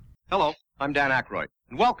Hello, I'm Dan Aykroyd,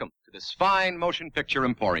 and welcome to this fine motion picture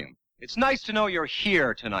emporium. It's nice to know you're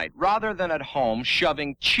here tonight, rather than at home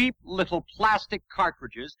shoving cheap little plastic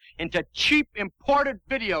cartridges into cheap imported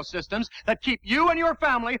video systems that keep you and your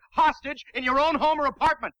family hostage in your own home or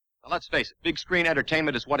apartment. Now, let's face it, big screen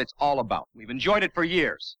entertainment is what it's all about. We've enjoyed it for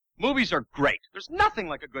years. Movies are great. There's nothing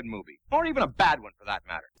like a good movie, or even a bad one for that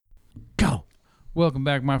matter. Go. Welcome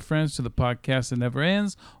back, my friends, to the podcast that never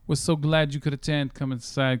ends. We're so glad you could attend. Come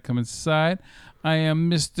inside, come inside. I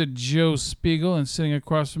am Mr. Joe Spiegel, and sitting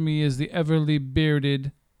across from me is the everly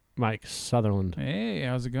bearded Mike Sutherland. Hey,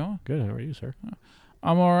 how's it going? Good. How are you, sir?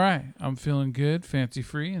 I'm all right. I'm feeling good,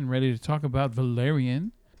 fancy-free, and ready to talk about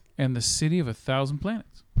Valerian and the City of 1,000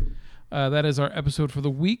 Planets. That is our episode for the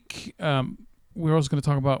week. We're also going to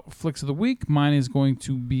talk about flicks of the week. Mine is going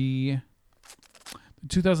to be the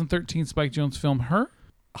 2013 Spike Jonze film, Her.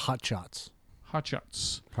 Hot Shots. Hot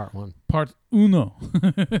Shots. Part 1. Part uno.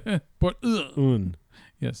 Part Un.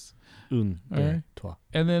 Yes. Un. All right. Trois.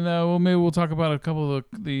 And then maybe we'll talk about a couple of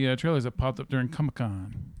the trailers that popped up during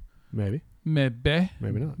Comic-Con. Maybe. Maybe.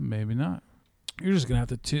 Maybe not. Maybe not. You're just going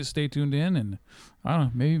to have to stay tuned in and, I don't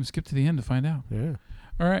know, maybe even skip to the end to find out. Yeah.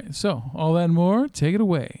 All right. So, all that and more, take it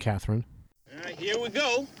away. Catherine. All right, here we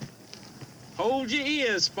go. Hold your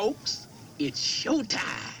ears, folks. It's showtime.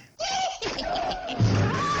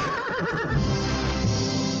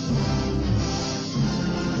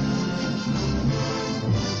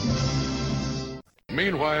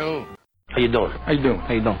 Meanwhile, How you doing? how you doing?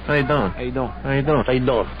 How you doing? How you doing? How you doing? How you doing? How you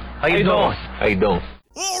doing? How you doing? How you doing?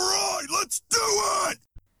 All right, let's do it.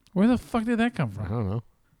 Where the fuck did that come I from? don't know.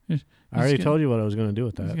 He's I already got- told you what I was going to do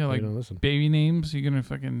with He's that. got like You don't listen. baby names. You're going to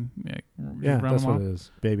fucking Yeah, round that's them what off? it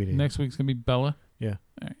is. Baby names. Next week's going to be Bella. Yeah.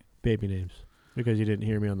 All right. Baby names. Because you didn't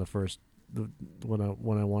hear me on the first, when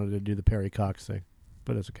I wanted to do the Perry Cox thing.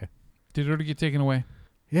 But it's okay. Did it already get taken away?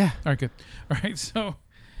 Yeah. All right, good. All right, so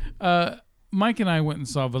Mike and I went and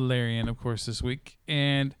saw Valerian, of course, this week,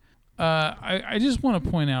 and I just want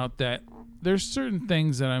to point out that there's certain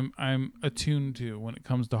things that I'm attuned to when it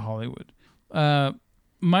comes to Hollywood.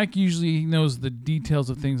 Mike usually knows the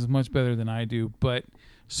details of things much better than I do, but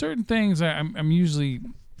certain things I'm usually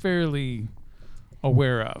fairly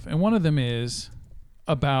aware of, and one of them is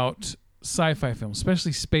about sci-fi films,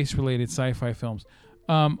 especially space-related sci-fi films.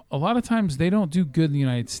 A lot of times they don't do good in the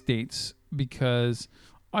United States because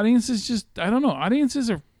audiences just, I don't know,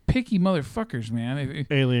 audiences are picky motherfuckers, man.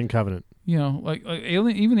 Alien Covenant. You know, like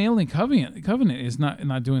Alien, even Alien Covenant is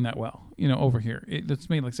not doing that well, you know, over here.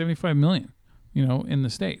 It's made like $75 million, you know, in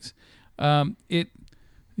the States. The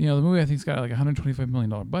movie I think's got like $125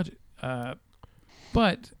 million budget.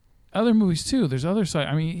 But other movies too, there's other side.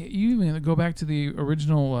 I mean, you even go back to the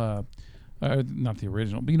original, not the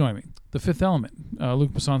original, but you know what I mean. The Fifth Element,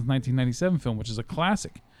 Luc Besson's 1997 film, which is a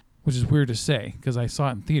classic, which is weird to say because I saw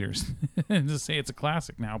it in theaters and to say it's a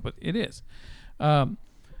classic now, but it is.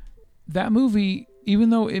 That movie, even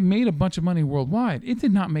though it made a bunch of money worldwide, it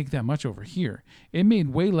did not make that much over here. It made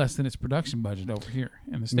way less than its production budget over here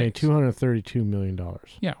in the States. Made $232 million.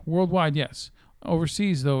 Yeah, worldwide, yes.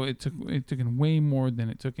 Overseas, though, it took in way more than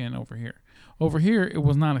it took in over here. Over here, it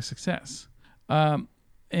was not a success.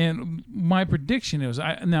 And my prediction is,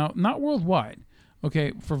 now, not worldwide,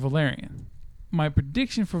 okay, for Valerian. My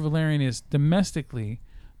prediction for Valerian is domestically,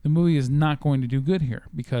 the movie is not going to do good here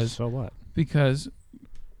because... So what? Because...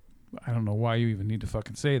 I don't know why you even need to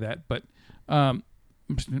fucking say that, but Mr.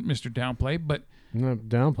 Downplay. But I'm not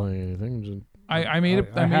downplaying anything. I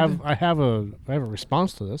have a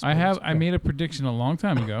response to this. I made a prediction a long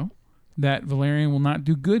time ago that Valerian will not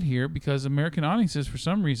do good here because American audiences, for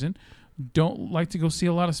some reason, don't like to go see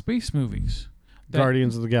a lot of space movies.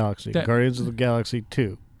 Guardians of the Galaxy. Guardians of the Galaxy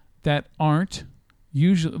 2. That aren't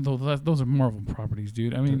usually those are Marvel properties,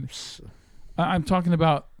 dude. I mean, I'm talking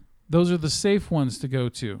about. Those are the safe ones to go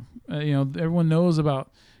to. Everyone knows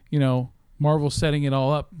about, Marvel setting it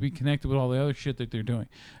all up, be connected with all the other shit that they're doing.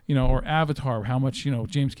 Or Avatar, how much,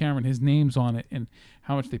 James Cameron, his name's on it, and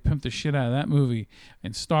how much they pimped the shit out of that movie,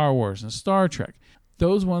 and Star Wars and Star Trek.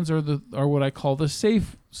 Those ones are what I call the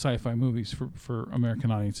safe sci-fi movies for American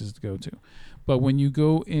audiences to go to. But when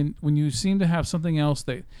you seem to have something else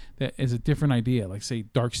that is a different idea, like say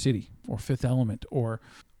Dark City or Fifth Element or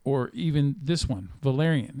even this one,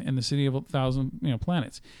 Valerian and the City of 1,000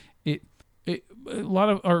 Planets. A lot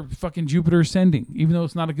of our fucking Jupiter Ascending, even though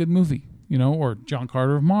it's not a good movie, or John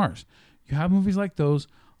Carter of Mars. You have movies like those.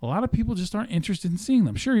 A lot of people just aren't interested in seeing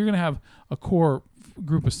them. Sure, you're going to have a core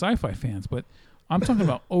group of sci-fi fans, but I'm talking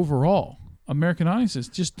about overall. American audiences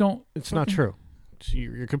just don't. It's not true.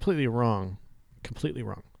 You're completely wrong. Completely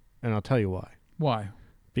wrong. And I'll tell you why. Why?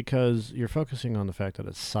 because you're focusing on the fact that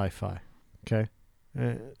it's sci-fi. Okay,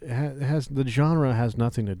 the genre has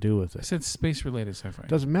nothing to do with I it. said space-related sci-fi.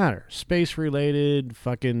 Doesn't matter. Space-related,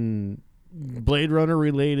 fucking Blade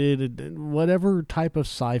Runner-related, whatever type of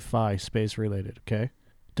sci-fi space-related. Okay,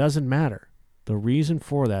 doesn't matter. The reason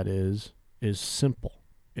for that is simple.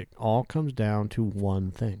 It all comes down to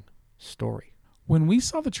one thing: story. When we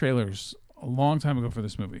saw the trailers a long time ago for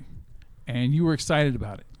this movie, and you were excited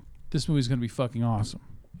about it, this movie's going to be fucking awesome.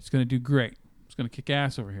 It's going to do great. It's going to kick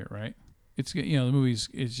ass over here, right? It's, you know, the movie's,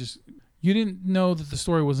 it's just, you didn't know that the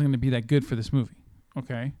story wasn't going to be that good for this movie,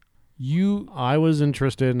 okay? I was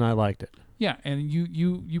interested and I liked it. Yeah, and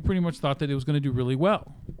you pretty much thought that it was going to do really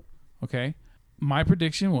well, okay? My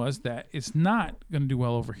prediction was that it's not going to do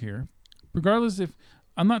well over here, regardless if,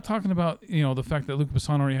 I'm not talking about, you know, the fact that Luc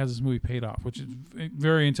Besson already has this movie paid off, which is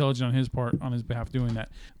very intelligent on his part, on his behalf, doing that.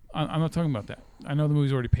 I'm not talking about that. I know the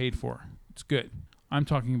movie's already paid for. It's good. I'm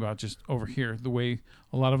talking about just over here, the way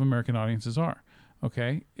a lot of American audiences are.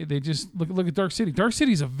 Okay, they just look at Dark City. Dark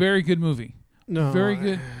City is a very good movie. No, very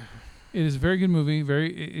good. It is a very good movie.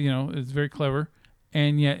 Very, you know, it's very clever,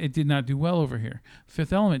 and yet it did not do well over here.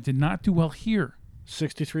 Fifth Element did not do well here.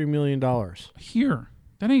 $63 million. Here,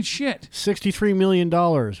 that ain't shit. $63 million.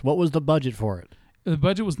 What was the budget for it? The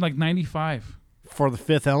budget was like 95. For The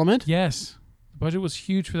Fifth Element? Yes, the budget was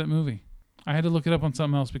huge for that movie. I had to look it up on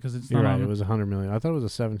something else because it's You're not right. on. It was $100 million. I thought it was a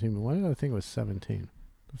 17. Why did I think it was 17?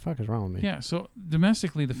 The fuck is wrong with me? Yeah, so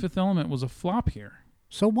domestically, The Fifth Element was a flop here.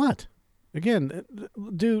 So what? Again,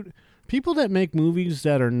 dude, people that make movies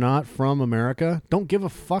that are not from America don't give a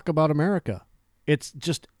fuck about America. It's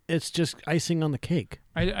just icing on the cake.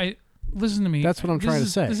 I listen to me. That's what I'm trying to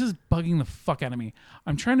say. This is bugging the fuck out of me.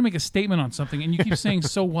 I'm trying to make a statement on something, and you keep saying,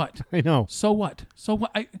 "So what?" I know. So what? So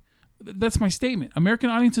what? That's my statement. American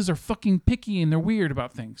audiences are fucking picky and they're weird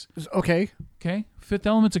about things. Okay. Okay? Fifth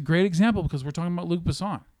Element's a great example because we're talking about Luc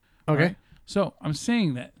Besson. Okay. Right? So I'm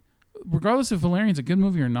saying that regardless if Valerian's a good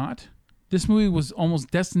movie or not, this movie was almost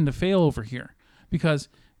destined to fail over here because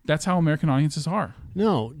that's how American audiences are.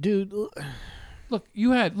 No, dude. Look,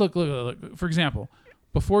 you had look. For example,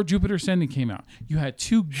 before Jupiter Ascending came out, you had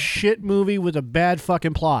two Shit movie with a bad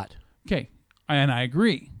fucking plot. Okay, and I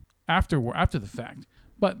agree. After the fact,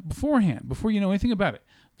 but beforehand, before you know anything about it,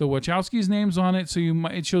 the Wachowski's name's on it, so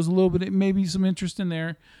it shows a little bit, maybe some interest in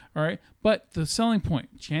there. All right, but the selling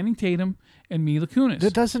point: Channing Tatum and Mila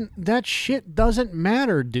Kunis. That shit doesn't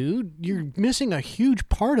matter, dude. You're missing a huge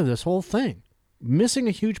part of this whole thing. Missing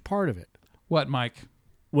a huge part of it. What, Mike?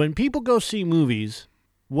 When people go see movies,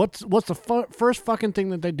 what's the first fucking thing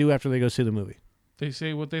that they do after they go see the movie? They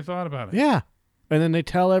say what they thought about it. Yeah, and then they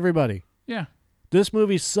tell everybody. Yeah. This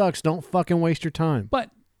movie sucks. Don't fucking waste your time. But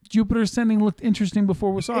Jupiter Ascending looked interesting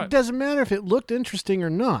before we saw it. It doesn't matter if it looked interesting or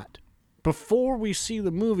not. Before we see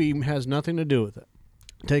the movie has nothing to do with it.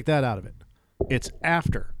 Take that out of it. It's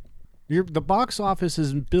after. The box office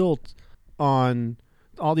is built on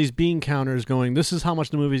all these bean counters going, this is how much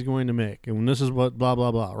the movie's going to make, and this is what blah,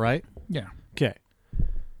 blah, blah, right? Yeah. Okay.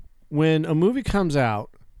 When a movie comes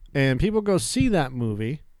out and people go see that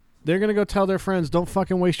movie, they're going to go tell their friends, don't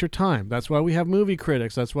fucking waste your time. That's why we have movie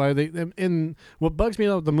critics. That's why and what bugs me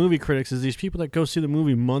about the movie critics is these people that go see the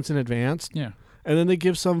movie months in advance. Yeah. And then they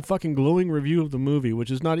give some fucking glowing review of the movie,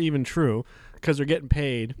 which is not even true because they're getting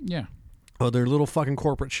paid. Yeah. Oh, they're little fucking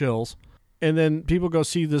corporate shills. And then people go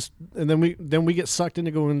see this, and then we get sucked into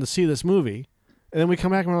going to see this movie, and then we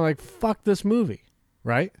come back and we're like, fuck this movie,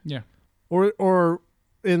 right? Yeah. Or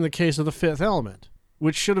in the case of The Fifth Element,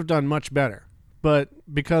 which should have done much better. But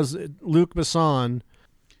because Luc Besson...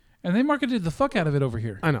 And they marketed the fuck out of it over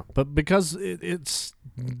here. I know, but because it's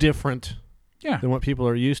different than what people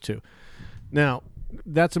are used to. Now,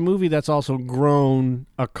 that's a movie that's also grown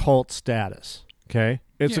a cult status, okay?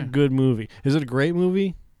 It's a good movie. Is it a great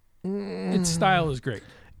movie? Its style is great.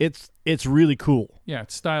 It's really cool. Yeah,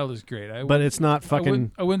 its style is great. But it's not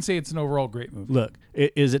fucking... I wouldn't say it's an overall great movie. Look,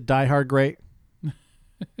 is it Die Hard great?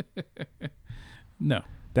 No.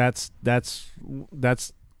 That's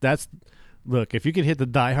look, if you can hit the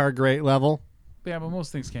Die Hard great level, Yeah, but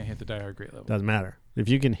most things can't hit the Die Hard great level. doesn't matter. If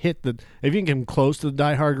you can come close to the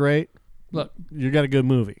Die Hard great, Look, you got a good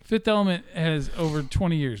movie. Fifth Element has over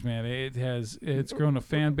 20 years, man. It's grown a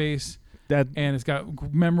fan base, and it's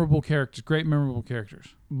got memorable characters, great memorable characters.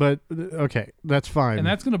 But okay, that's fine. And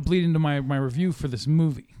that's going to bleed into my review for this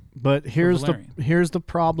movie. But here's the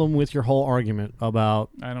problem with your whole argument about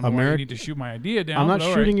I don't know why you need to shoot my idea down. I'm not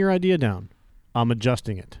shooting your idea down. I'm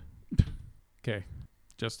adjusting it. Okay,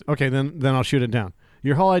 just okay. Then I'll shoot it down.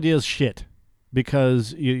 Your whole idea is shit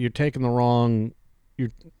because you're taking the wrong.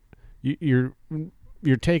 You're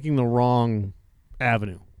taking the wrong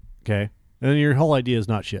avenue. Okay, and your whole idea is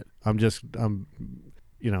not shit. I'm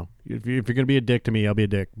you know, if you're gonna be a dick to me, I'll be a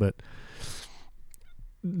dick. But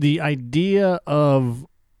the idea of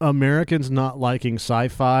Americans not liking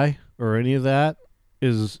sci-fi or any of that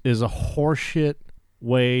is a horseshit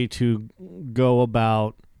way to go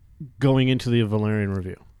about going into the Valerian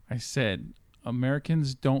Review. I said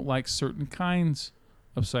Americans don't like certain kinds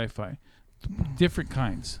of sci-fi, different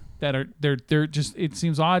kinds that are they're just, it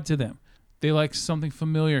seems odd to them. They like something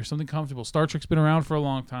familiar, something comfortable. Star Trek's been around for a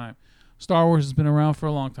long time. Star Wars has been around for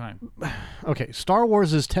a long time. Okay, Star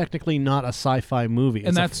Wars is technically not a sci-fi movie.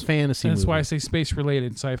 It's a fantasy movie. That's why I say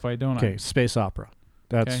space-related sci-fi, don't I? Okay, space opera.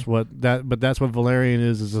 That's what Valerian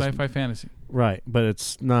is sci-fi fantasy. Right, but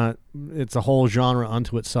it's not. It's a whole genre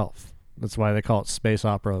unto itself. That's why they call it space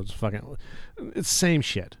opera. It's same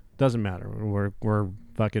shit. Doesn't matter. We're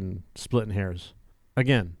fucking splitting hairs.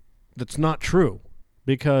 Again, that's not true,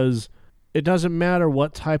 because it doesn't matter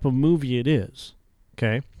what type of movie it is.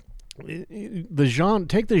 Okay, the genre.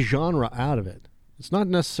 Take the genre out of it. It's not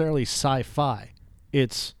necessarily sci-fi.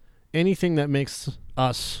 It's anything that makes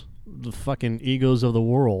us, the fucking egos of the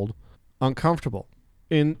world, uncomfortable.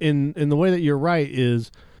 In the way that you're right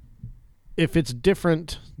is, if it's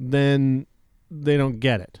different, then they don't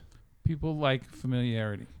get it. People like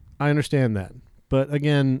familiarity. I understand that, but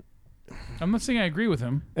again, I'm not saying I agree with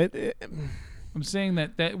him. I'm saying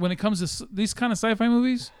that when it comes to these kind of sci-fi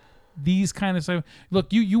movies,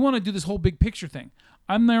 look, you want to do this whole big picture thing.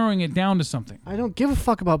 I'm narrowing it down to something. I don't give a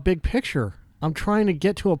fuck about big picture. I'm trying to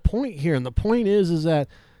get to a point here, and the point is that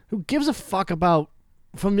who gives a fuck about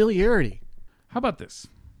familiarity? How about this?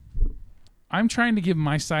 I'm trying to give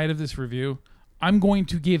my side of this review. I'm going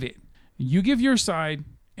to give it. You give your side,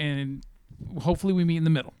 and hopefully we meet in the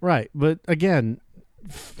middle. Right, but again,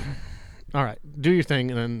 all right, do your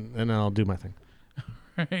thing, and then I'll do my thing.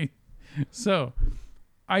 Right. So,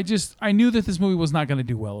 I knew that this movie was not going to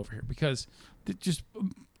do well over here, because just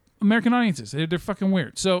American audiences, they're fucking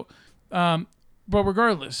weird. So, but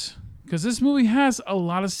regardless, because this movie has a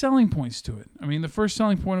lot of selling points to it. I mean, the first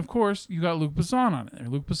selling point, of course, you got Luc Besson on it there.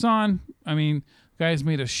 Luc Besson, I mean, guy's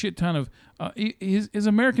made a shit ton of his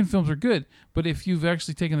American films are good, but if you've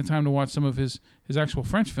actually taken the time to watch some of his actual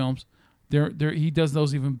French films, he does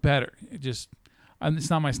those even better. It's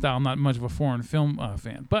not my style. I'm not much of a foreign film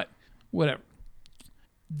fan, but whatever.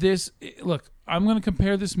 Look, I'm going to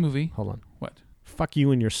compare this movie. Hold on. What? Fuck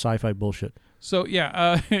you and your sci-fi bullshit. So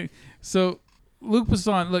yeah, so Luc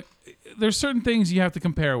Besson, look, there's certain things you have to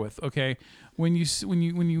compare with. Okay, when you're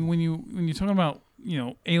talking about, you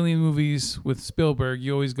know, alien movies with Spielberg,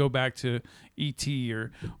 you always go back to E.T.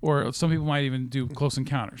 or some people might even do Close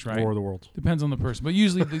Encounters, right? War of the Worlds. Depends on the person, but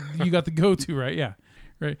usually you got the go-to, right? Yeah,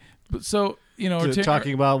 right. But so, you know,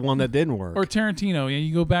 talking about one that didn't work, or Tarantino, yeah,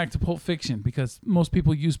 you go back to Pulp Fiction, because most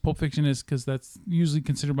people use Pulp Fiction because that's usually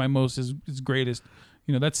considered by most as greatest.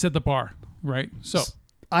 You know, that set the bar, right? So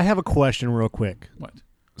I have a question real quick. What?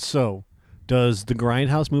 So, does the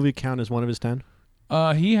Grindhouse movie count as one of his 10?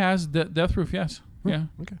 He has Death Proof, yes. Yeah.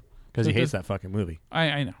 Okay. Because he hates that fucking movie.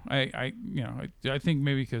 I know. I think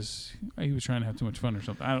maybe because he was trying to have too much fun or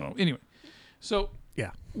something. I don't know. Anyway, so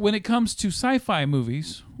yeah, when it comes to sci-fi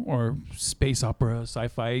movies or space opera,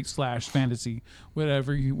 sci-fi / fantasy,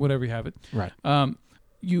 whatever you have it, right?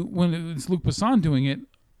 When it's Luc Besson doing it,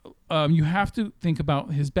 you have to think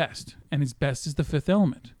about his best, and his best is The Fifth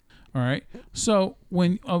Element. All right. So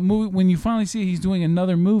when you finally see he's doing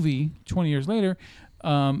another movie 20 years later,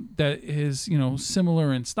 that is, you know,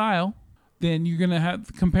 similar in style, then you're gonna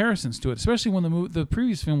have comparisons to it, especially when the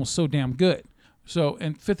previous film was so damn good. So,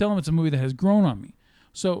 and Fifth Element's a movie that has grown on me.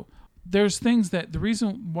 So there's things that the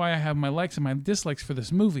reason why I have my likes and my dislikes for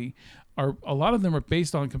this movie are, a lot of them are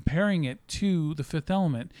based on comparing it to The Fifth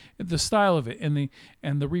Element, the style of it, and the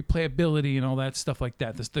replayability and all that stuff like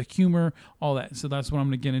that, the humor, all that. So that's what I'm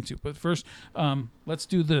going to get into. But first, let's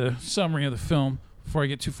do the summary of the film before I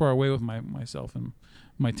get too far away with myself and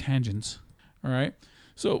my tangents. All right.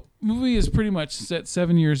 So movie is pretty much set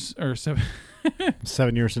 7 years into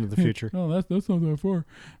the future. Oh, that's not that far.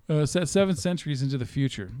 Set 7 centuries into the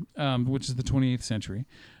future, which is the 28th century.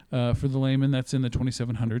 For the layman, that's in the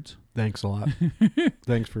 2700s. Thanks a lot.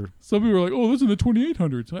 Thanks for... Some people are like, oh, that's in the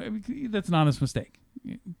 2800s. I mean, that's an honest mistake.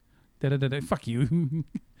 Fuck you.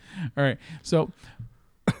 All right. So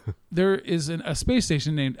there is a space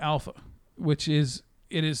station named Alpha, which is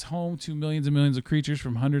home to millions and millions of creatures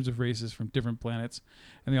from hundreds of races from different planets,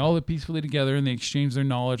 and they all live peacefully together, and they exchange their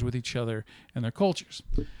knowledge with each other and their cultures.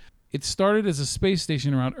 It started as a space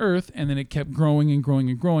station around Earth, and then it kept growing and growing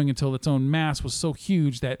and growing until its own mass was so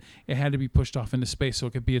huge that it had to be pushed off into space so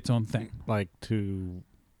it could be its own thing. Like to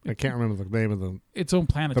I can't remember the name of its own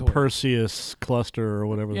the planetoid. Perseus cluster or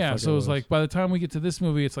whatever. Yeah, the fuck so it it's was. like by the time we get to this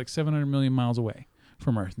movie, it's like 700 million miles away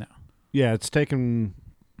from Earth now. Yeah, it's taken.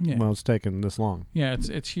 Yeah. Well, it's taken this long. Yeah,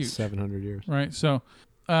 it's huge. 700 years. Right. So,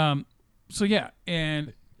 yeah,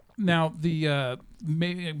 and now the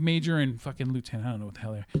major and fucking lieutenant, I don't know what the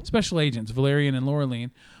hell they are, special agents, Valerian and Laureline,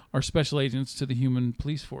 are special agents to the human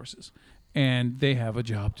police forces, and they have a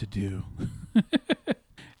job to do.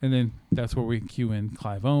 And then that's where we cue in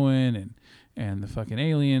Clive Owen and the fucking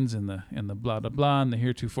aliens and the blah blah blah and the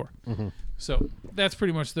heretofore. Mm-hmm. So that's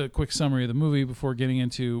pretty much the quick summary of the movie before getting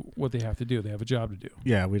into what they have to do. They have a job to do.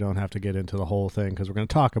 Yeah, we don't have to get into the whole thing because we're going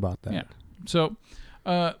to talk about that. Yeah. So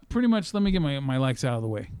pretty much, let me get my likes out of the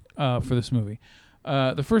way for this movie.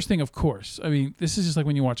 The first thing, of course, I mean, this is just like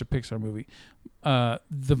when you watch a Pixar movie. The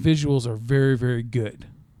visuals are very, very good.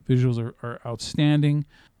 Visuals are outstanding,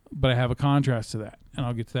 but I have a contrast to that, and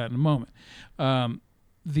I'll get to that in a moment.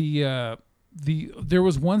 There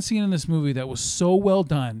was one scene in this movie that was so well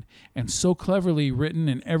done and so cleverly written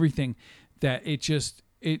and everything that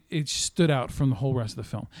it stood out from the whole rest of the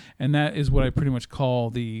film, and that is what I pretty much call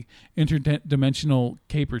the interdimensional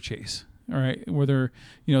caper chase. All right, where they're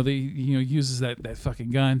uses that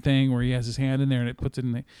fucking gun thing where he has his hand in there and it puts it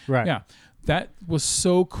in the right. Yeah, that was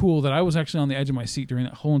so cool that I was actually on the edge of my seat during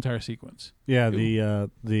that whole entire sequence. Yeah,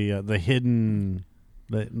 the hidden.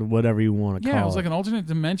 Whatever you want to call it. Yeah, it was like an alternate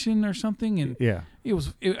dimension or something, and yeah, it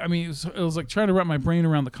was like trying to wrap my brain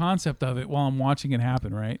around the concept of it while I'm watching it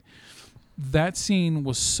happen. Right, that scene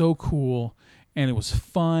was so cool, and it was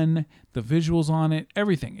fun. The visuals on it,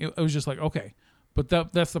 everything. It was just like okay, but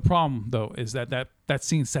that's the problem though, is that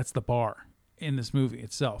scene sets the bar in this movie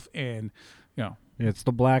itself, and it's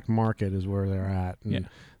the black market is where they're at. And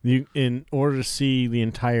yeah, in order to see the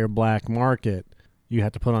entire black market, you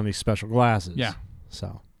have to put on these special glasses. Yeah.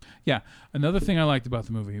 So, yeah. Another thing I liked about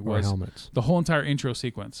the movie was helmets. The whole entire intro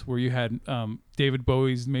sequence where you had David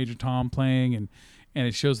Bowie's Major Tom playing, and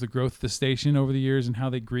it shows the growth of the station over the years and how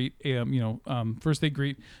they greet, first they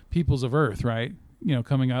greet peoples of Earth, right?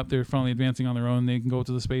 Coming up, they're finally advancing on their own. They can go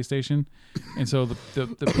to the space station, and so the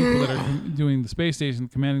people that are doing the space station,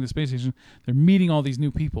 commanding the space station, they're meeting all these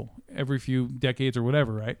new people every few decades or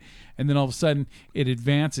whatever, right? And then all of a sudden, it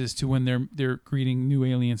advances to when they're greeting new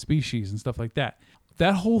alien species and stuff like that.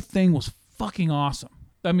 That whole thing was fucking awesome.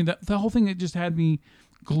 I mean, the whole thing, it just had me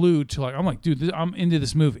glued to I'm like, dude, I'm into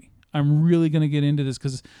this movie. I'm really going to get into this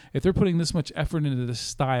because if they're putting this much effort into this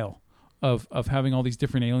style of having all these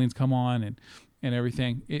different aliens come on and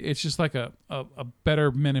everything, it's just like a better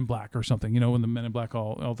Men in Black or something, when the Men in Black,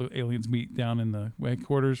 all the aliens meet down in the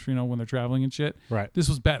headquarters, when they're traveling and shit. Right. This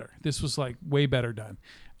was better. This was like way better done.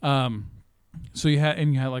 So you had,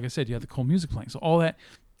 like I said, you had the cool music playing. So all that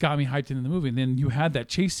got me hyped into the movie. And then you had that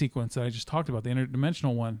chase sequence that I just talked about, the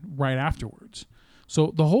interdimensional one, right afterwards.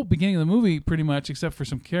 So the whole beginning of the movie, pretty much, except for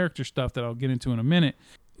some character stuff that I'll get into in a minute,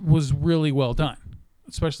 was really well done,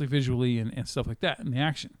 especially visually and stuff like that, and the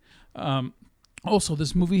action. Also,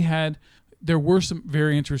 this movie there were some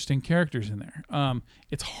very interesting characters in there.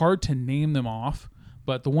 It's hard to name them off,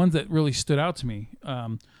 but the ones that really stood out to me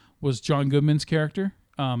was John Goodman's character.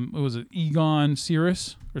 It was Egon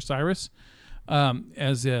Cyrus,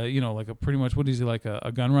 as like a pretty much, what is he, like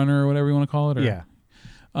a gun runner or whatever you want to call it? Or, yeah.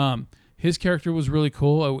 His character was really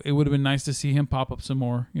cool. It would have been nice to see him pop up some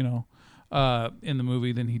more, in the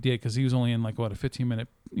movie than he did, because he was only in a 15-minute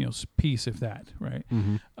piece, if that, right?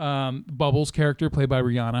 Mm-hmm. Bubbles' character, played by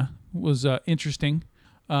Rihanna, was interesting.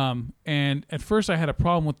 And at first I had a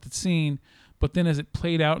problem with the scene, but then as it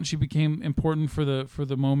played out and she became important for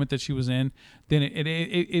the moment that she was in, then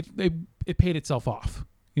it paid itself off.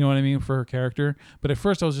 You know what I mean, for her character. But at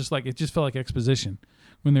first I was just like, it just felt like exposition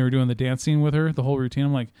when they were doing the dance scene with her, the whole routine.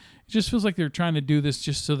 I'm like, it just feels like they're trying to do this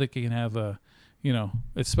just so they can have a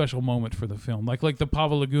special moment for the film, like the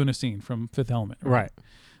Pava Laguna scene from Fifth Element. Right.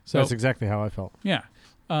 So that's exactly how I felt. Yeah.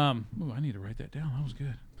 I need to write that down. That was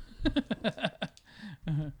good.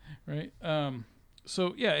 Right.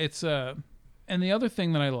 So yeah, it's and the other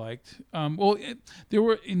thing that I liked,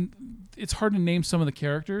 it's hard to name some of the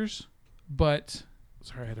characters, but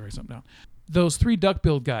sorry, I had to write something down. Those three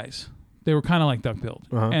duck-billed guys, they were kind of like duck-billed,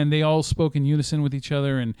 and they all spoke in unison with each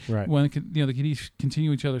other, and when they could each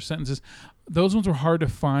continue each other's sentences. Those ones were hard to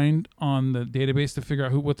find on the database to figure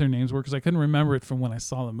out what their names were, because I couldn't remember it from when I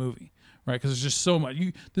saw the movie, right? Because there's just so much.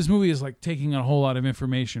 This movie is like taking a whole lot of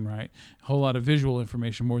information, right? A whole lot of visual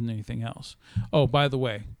information more than anything else. Oh, by the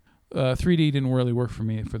way, 3D didn't really work for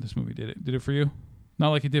me for this movie, did it? Did it for you? Not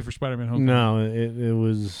like it did for Spider-Man Homecoming. No, it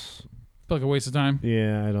was... Felt like a waste of time.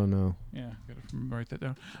 Yeah, I don't know. Yeah, gotta write that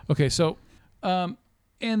down. Okay, so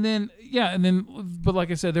And then, but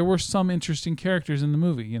like I said, there were some interesting characters in the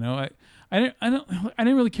movie. You know, I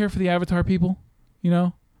didn't really care for the Avatar people. You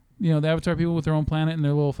know, the Avatar people with their own planet and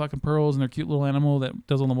their little fucking pearls and their cute little animal that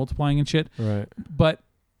does all the multiplying and shit. Right. But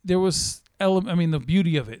there was, the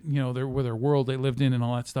beauty of it. You know, their world they lived in and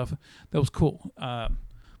all that stuff. That was cool.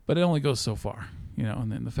 But it only goes so far. You know,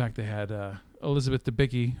 and then the fact they had Elizabeth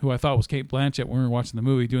Debicki, who I thought was Kate Blanchett when we were watching the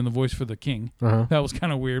movie, doing the voice for the king. Uh-huh. That was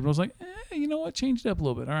kind of weird. But I was like, you know what? Changed it up a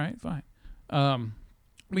little bit. All right, fine.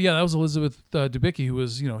 But yeah, that was Elizabeth Debicki, who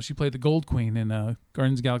was, she played the Gold Queen in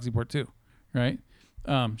Guardians of the Galaxy Part 2, right?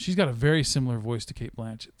 She's got a very similar voice to Kate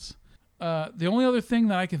Blanchett's. The only other thing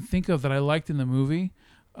that I can think of that I liked in the movie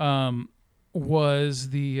was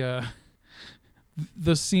the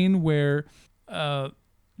scene where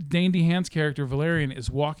Dane DeHaan's character Valerian is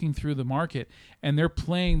walking through the market, and they're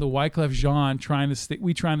playing the Wyclef Jean "Trying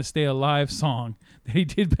to Stay Alive" song that he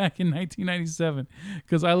did back in 1997.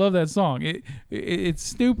 Because I love that song. It's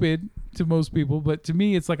stupid to most people, but to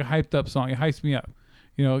me, it's like a hyped up song. It hypes me up.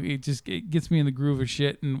 You know, it gets me in the groove of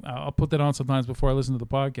shit, and I'll put that on sometimes before I listen to the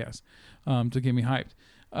podcast to get me hyped.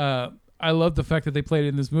 I love the fact that they played it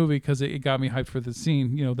in this movie because it got me hyped for the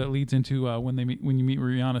scene. You know, that leads into when you meet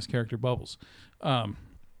Rihanna's character Bubbles.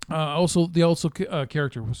 The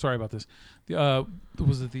character. Sorry about this.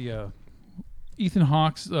 Was it the Ethan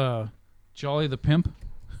Hawke's Jolly the Pimp?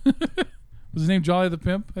 Was his name Jolly the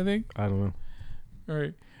Pimp? I think. I don't know. All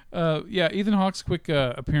right. Ethan Hawke's quick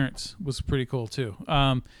appearance was pretty cool too.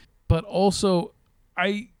 But also,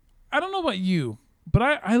 I don't know about you, but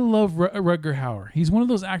I love Rutger Hauer. He's one of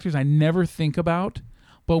those actors I never think about,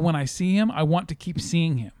 but when I see him, I want to keep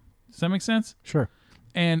seeing him. Does that make sense? Sure.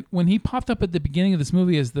 And when he popped up at the beginning of this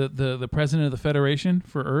movie as the president of the Federation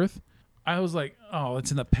for Earth, I was like, "Oh,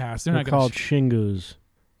 it's in the past. They're not called Shingus.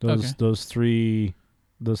 Those three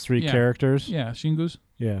characters. Yeah, Shingus.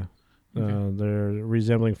 Yeah, Okay. they're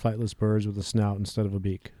resembling flightless birds with a snout instead of a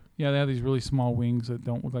beak. Yeah, they have these really small wings that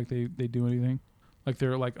don't look like they do anything, like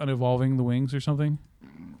they're like unevolving the wings or something.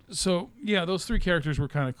 So yeah, those three characters were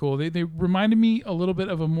kind of cool. They reminded me a little bit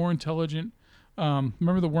of a more intelligent.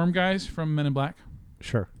 Remember the worm guys from Men in Black?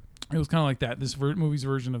 Sure. It was kind of like that. This movie's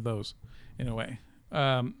version of those, in a way.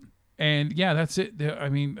 And yeah, that's it. I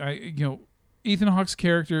mean, Ethan Hawke's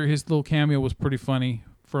character, his little cameo was pretty funny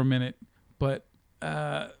for a minute, but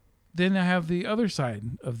then I have the other side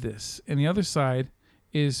of this, and the other side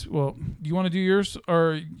is, well, do you want to do yours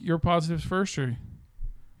or your positives first, or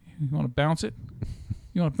you want to bounce it?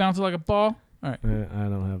 You want to bounce it like a ball? All right. I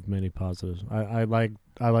don't have many positives. I like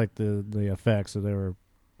the effects, so they were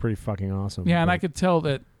pretty fucking awesome. Yeah, and I could tell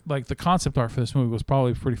that like the concept art for this movie was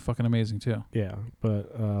probably pretty fucking amazing too. Yeah,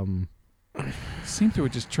 but it seemed to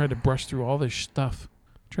have just tried to brush through all this stuff.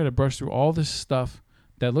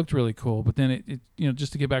 That looked really cool, but then it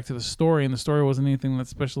just to get back to the story, and the story wasn't anything that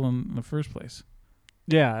special in the first place.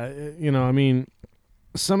 Yeah, I mean,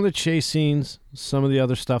 some of the chase scenes, some of the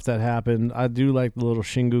other stuff that happened, I do like the little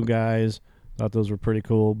Shingu guys. Thought those were pretty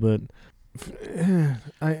cool, but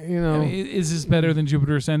I mean, is this better than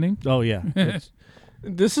Jupiter Ascending? Oh yeah,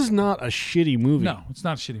 this is not a shitty movie. No, it's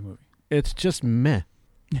not a shitty movie. It's just meh.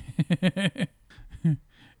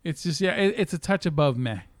 It's just it's a touch above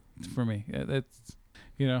meh for me. That's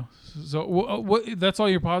So what? That's all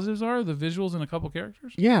your positives are? The visuals and a couple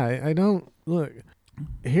characters? Yeah, I don't look.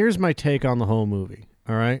 Here's my take on the whole movie.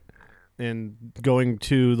 All right, and going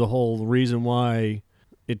to the whole reason why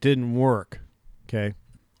it didn't work. Okay.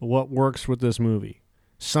 What works with this movie?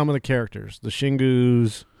 Some of the characters, the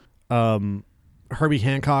Shingus, Herbie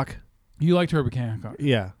Hancock. You liked Herbie Hancock?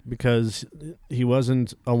 Yeah, because he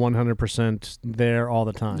wasn't a 100% there all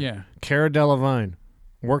the time. Yeah. Cara Delevingne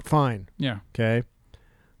worked fine. Yeah. Okay.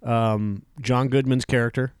 John Goodman's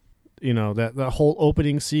character, that whole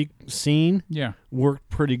opening scene. Yeah. Worked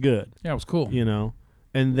pretty good. Yeah, it was cool.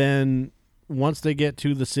 And then once they get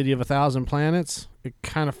to the City of 1,000 Planets, it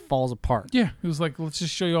kind of falls apart. Yeah, it was like, let's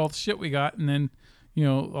just show you all the shit we got, and then,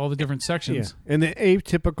 all the different sections. Yeah. And the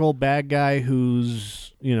atypical bad guy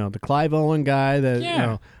who's, the Clive Owen guy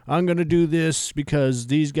that, I'm going to do this because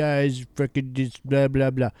these guys freaking just blah,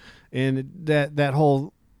 blah, blah. And that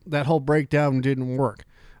whole breakdown didn't work.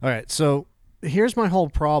 All right, so here's my whole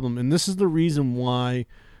problem, and this is the reason why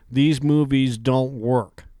these movies don't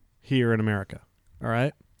work here in America. All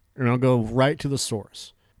right? And I'll go right to the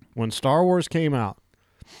source. When Star Wars came out,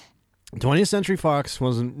 20th Century Fox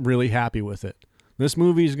wasn't really happy with it. This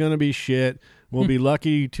movie is going to be shit. We'll be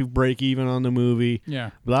lucky to break even on the movie. Yeah.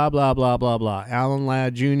 Blah, blah, blah, blah, blah. Alan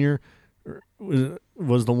Ladd Jr.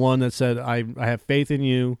 was the one that said, I have faith in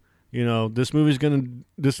you. This movie's gonna,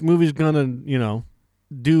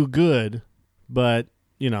 do good, but,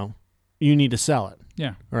 you need to sell it.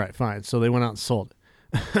 Yeah. All right, fine. So they went out and sold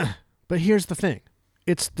it. But here's the thing.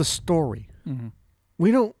 It's the story. Mm-hmm.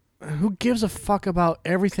 Who gives a fuck about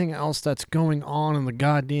everything else that's going on in the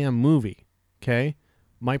goddamn movie? Okay?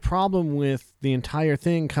 My problem with the entire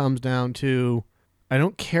thing comes down to I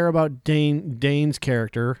don't care about Dane's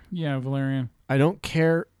character. Yeah, Valerian. I don't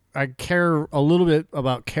care. I care a little bit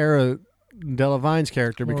about Cara Delevingne's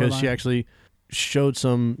character because she actually showed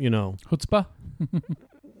some, chutzpah,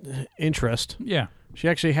 interest. Yeah. She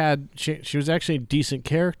actually had, she was actually a decent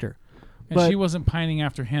character. And she wasn't pining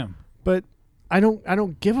after him. But I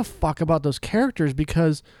don't give a fuck about those characters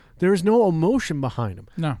because there's no emotion behind them.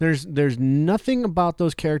 No. There's nothing about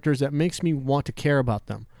those characters that makes me want to care about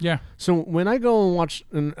them. Yeah. So when I go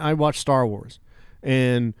and I watch Star Wars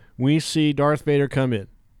and we see Darth Vader come in,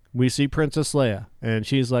 we see Princess Leia and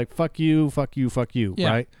she's like, fuck you, fuck you, fuck you, yeah.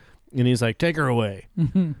 right? And he's like, take her away.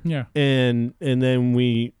 Yeah. And then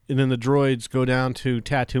the droids go down to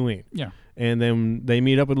Tatooine. Yeah. And then they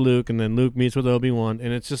meet up with Luke, and then Luke meets with Obi-Wan,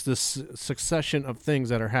 and it's just this succession of things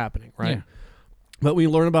that are happening, right? Yeah. But we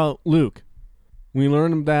learn about Luke. We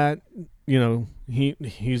learn that,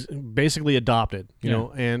 he's basically adopted, you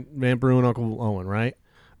know, and Aunt Beru and Uncle Owen, right?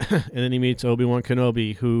 And then he meets Obi-Wan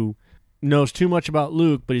Kenobi, who knows too much about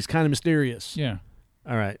Luke, but he's kind of mysterious. Yeah.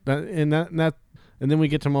 All right. And then we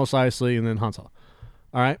get to Mos Eisley and then Han Solo.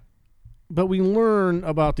 All right. But we learn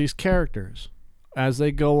about these characters as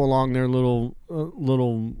they go along their little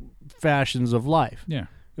fashions of life. Yeah.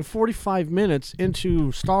 And 45 minutes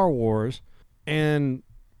into Star Wars, and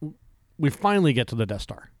we finally get to the Death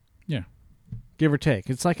Star. Yeah. Give or take.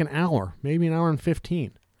 It's like an hour, maybe an hour and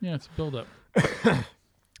 15. Yeah, it's a build-up.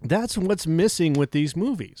 That's what's missing with these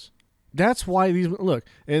movies. That's why these... Look,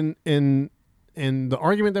 in the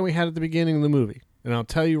argument that we had at the beginning of the movie, and I'll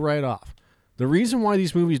tell you right off, the reason why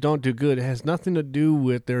these movies don't do good has nothing to do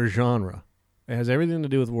with their genre. It has everything to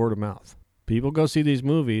do with word of mouth. People go see these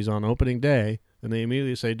movies on opening day, and they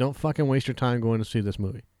immediately say, don't fucking waste your time going to see this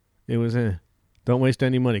movie. It was, don't waste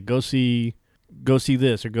any money. Go see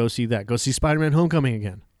this or go see that. Go see Spider-Man Homecoming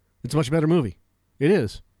again. It's a much better movie. It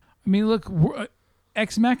is. I mean, look,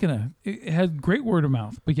 Ex Machina, it had great word of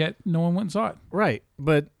mouth, but yet no one went and saw it. Right,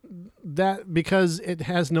 but that because it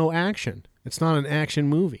has no action. It's not an action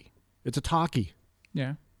movie. It's a talkie.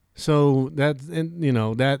 Yeah. So that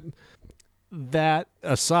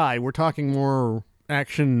aside, we're talking more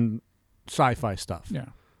action sci-fi stuff. Yeah.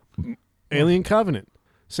 Alien Covenant,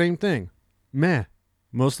 same thing. Meh.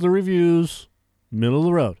 Most of the reviews, middle of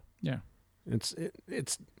the road. Yeah. It's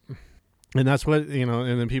and that's what,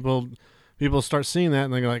 and then people start seeing that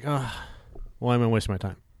and they're like, oh, why am I wasting my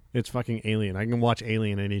time? It's fucking Alien. I can watch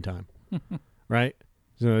Alien anytime. Right?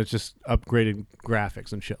 So it's just upgraded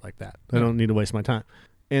graphics and shit like that. I don't need to waste my time.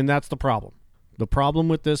 And that's the problem. The problem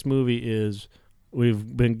with this movie is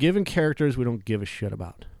we've been given characters we don't give a shit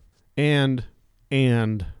about. And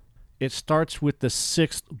it starts with the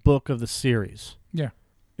 6th book of the series. Yeah.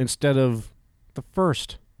 Instead of the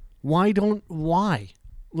first. Why?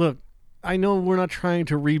 Look, I know we're not trying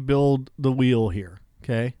to rebuild the wheel here,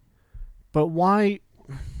 okay? But why?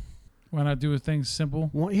 Why not do things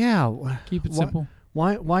simple? Well, yeah. Keep it simple.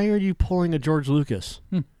 Why are you pulling a George Lucas?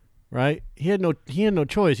 Right? He had no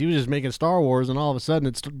choice. He was just making Star Wars, and all of a sudden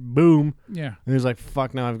it's boom. Yeah. And he's like,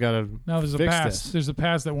 "Fuck! Now I've got to there's fix a past. this. There's a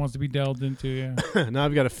past that wants to be delved into. Yeah. Now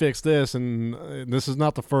I've got to fix this, and this is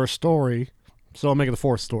not the first story, so I'll make it the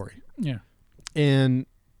 4th story. Yeah. And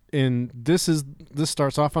this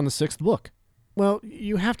starts off on the 6th book. Well,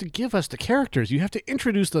 you have to give us the characters. You have to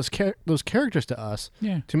introduce those characters to us.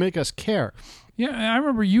 Yeah. To make us care. Yeah, I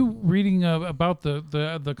remember you reading about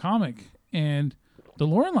the comic, and the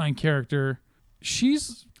Laureline character,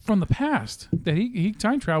 she's from the past. That he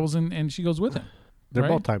time travels and she goes with him. They're right?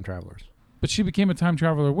 both time travelers. But she became a time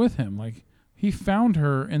traveler with him. Like he found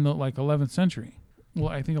her in the 11th century. Well,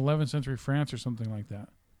 I think 11th century France or something like that.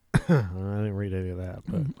 I didn't read any of that,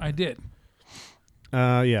 but I did.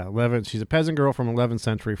 Yeah, 11. She's a peasant girl from 11th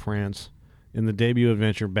century France. In the debut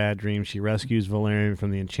adventure Bad Dreams, she rescues Valerian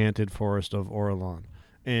from the enchanted forest of Orleans,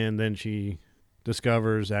 and then she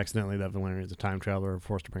discovers accidentally that Valerian is a time traveler,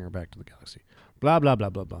 forced to bring her back to the galaxy. Blah blah blah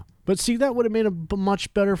blah blah. But see, that would have made a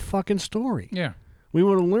much better fucking story. Yeah, we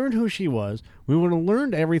would have learned who she was. We would have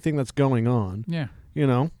learned everything that's going on. Yeah,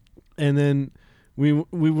 and then we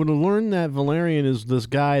would have learned that Valerian is this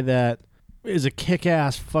guy that is a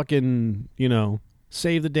kick-ass fucking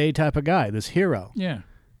save the day type of guy, this hero. Yeah.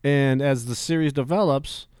 And as the series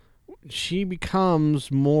develops, she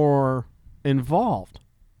becomes more involved,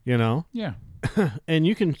 Yeah. And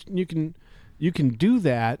you can do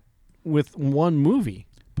that with one movie.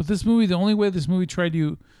 But this movie, the only way this movie tried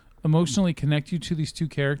to emotionally connect you to these two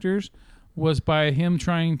characters was by him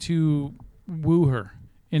trying to woo her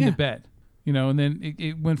into bed. You know, and then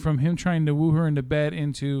it went from him trying to woo her into bed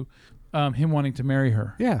into him wanting to marry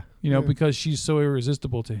her. Yeah. You know, because she's so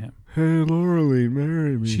irresistible to him. Hey, Laureline,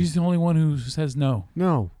 marry me. She's the only one who says no.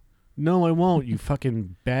 No. No, I won't, you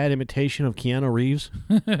fucking bad imitation of Keanu Reeves.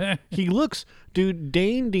 He looks... Dude,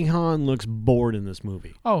 Dane DeHaan looks bored in this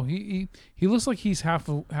movie. Oh, he looks like he's half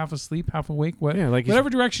asleep, half awake. Like whatever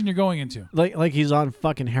direction you're going into. Like he's on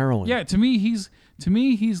fucking heroin. Yeah, to me he's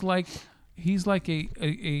like a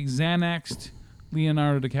Xanaxed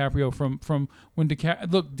Leonardo DiCaprio from when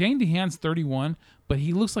look, Dane DeHaan's 31, but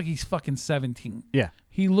he looks like he's fucking 17. Yeah.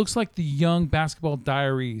 He looks like the young Basketball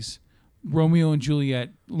Diaries Romeo and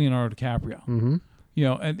Juliet Leonardo DiCaprio. Mm-hmm. You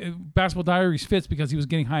know, and Basketball Diaries fits because he was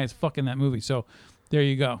getting high as fuck in that movie. So there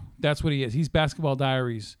you go. That's what he is. He's Basketball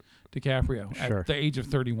Diaries DiCaprio at the age of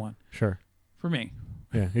 31. Sure. For me.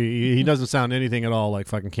 Yeah, he doesn't sound anything at all like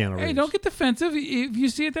fucking Keanu Reeves. Hey, don't get defensive. If you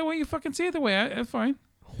see it that way, you fucking see it that way. That's fine.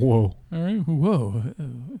 Whoa. All right. Whoa.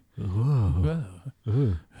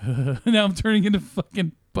 Whoa. Now I'm turning into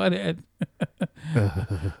fucking butthead.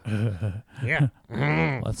 Yeah.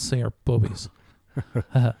 Let's say our boobies.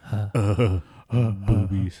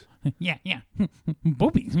 Boobies. Yeah.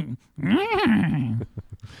 Boobies.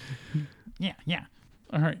 Yeah.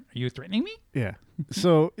 All right. Are you threatening me? Yeah.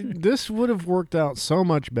 So this would have worked out so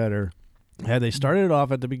much better had they started it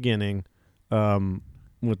off at the beginning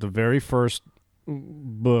with the very first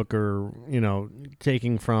book, or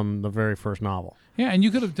taking from the very first novel. Yeah, and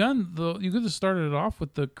you could have started it off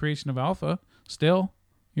with the creation of Alpha still.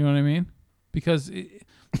 You know what I mean? Because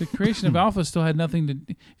the creation of Alpha still had nothing to.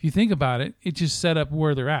 If you think about it, it just set up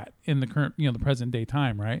where they're at in the current, the present day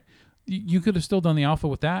time, right? You could have still done the Alpha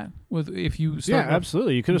with that.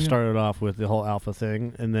 Absolutely. You could have started off with the whole Alpha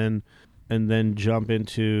thing, and then jump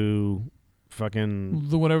into fucking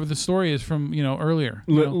whatever the story is from earlier.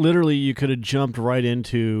 Literally, you could have jumped right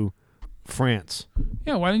into France.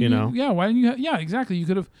 Yeah. Why didn't you? Yeah. Why didn't you? Yeah. Exactly. You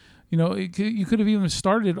could have. You could have even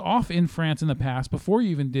started off in France in the past before you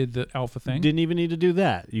even did the Alpha thing. Didn't even need to do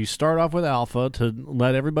that. You start off with Alpha to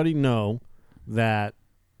let everybody know that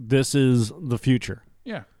this is the future.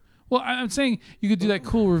 Yeah. Well, I'm saying you could do that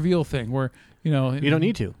cool reveal thing where, You don't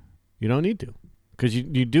need to. You don't need to. Because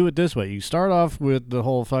you do it this way. You start off with the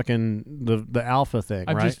whole fucking, the Alpha thing,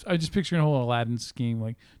 right? I just picture a whole Aladdin scheme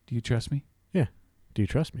like, do you trust me? Yeah. Do you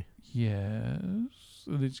trust me? Yes.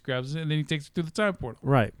 And he just grabs it and then he takes it through the time portal.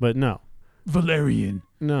 Right, but no. Valerian.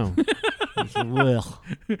 No. Well,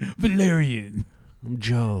 Valerian. I'm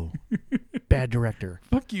Joe. Bad director.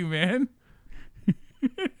 Fuck you, man.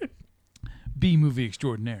 B movie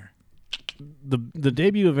extraordinaire. The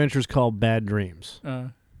debut adventure is called Bad Dreams.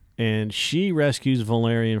 And she rescues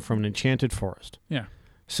Valerian from an enchanted forest. Yeah.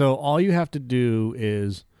 So all you have to do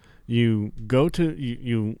is you go to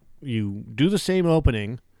you do the same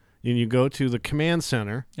opening, and you go to the command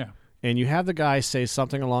center. Yeah. And you have the guy say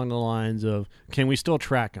something along the lines of, "Can we still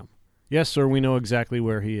track him?" "Yes, sir. We know exactly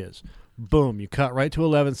where he is." Boom! You cut right to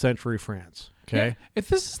 11th century France. Okay. Yeah. If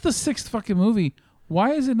this is the 6th fucking movie,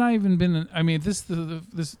 why has it not even been? I mean, this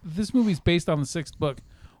movie's based on the 6th book.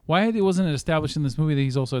 Why wasn't it established in this movie that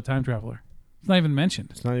he's also a time traveler? It's not even mentioned.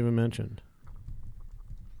 It's not even mentioned.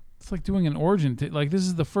 It's like doing an origin. This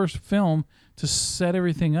is the first film to set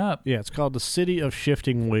everything up. Yeah, it's called The City of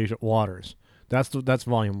Shifting Waters. That's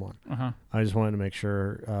volume 1. Uh-huh. I just wanted to make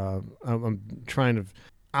sure. I'm trying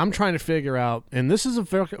to figure out, and this is a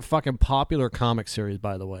fucking popular comic series,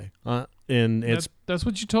 by the way. And that's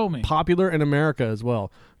what you told me. Popular in America as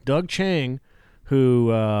well. Doug Chiang, who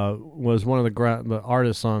was one of the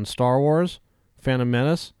artists on Star Wars, Phantom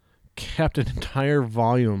Menace, kept an entire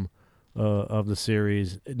volume of the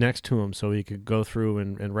series next to him so he could go through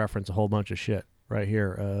and reference a whole bunch of shit. Right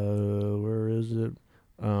here. Where is it?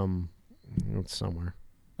 It's somewhere.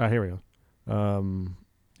 Here we go.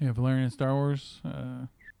 Yeah, Valerian and Star Wars.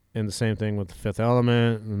 And the same thing with The Fifth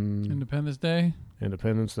Element. And Independence Day,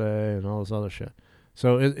 and all this other shit.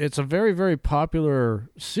 So it's a very, very popular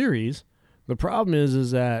series. The problem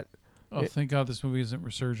is that... thank God this movie isn't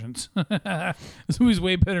Resurgence. This movie's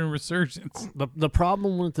way better than Resurgence. The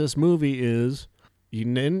problem with this movie is you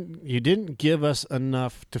didn't give us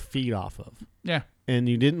enough to feed off of. Yeah. And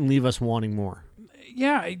you didn't leave us wanting more.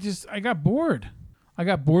 Yeah, I got bored. I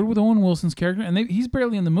got bored with Owen Wilson's character, and he's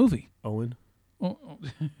barely in the movie. Owen? Oh.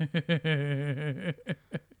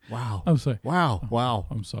 Wow. I'm sorry. Wow.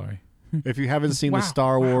 I'm sorry. If you haven't seen the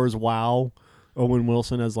Star Wars Owen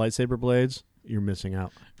Wilson as lightsaber blades, you're missing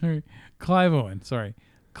out. All right. Clive Owen. Sorry.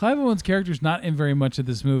 Clive Owen's character's not in very much of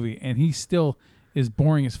this movie, and he still is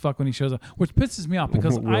boring as fuck when he shows up, which pisses me off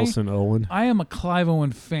because Owen. I am a Clive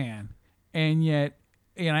Owen fan, and yet,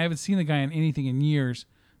 and I haven't seen the guy in anything in years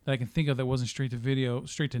that I can think of that wasn't straight to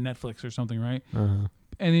Netflix or something, right? Uh-huh.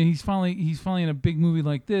 And then he's finally in a big movie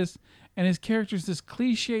like this, and his character's this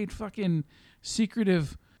cliched fucking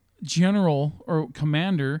secretive general or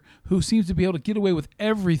commander who seems to be able to get away with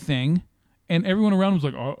everything, and everyone around him's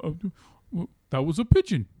like, that was a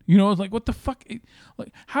pigeon. You know, it's like, what the fuck?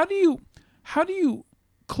 Like, how do you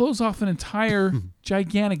close off an entire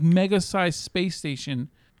gigantic mega-sized space station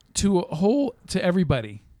to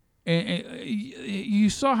everybody? And you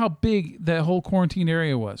saw how big that whole quarantine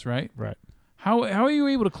area was, right? Right. How are you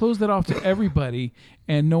able to close that off to everybody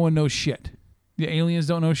and no one knows shit? The aliens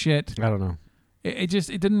don't know shit. I don't know. It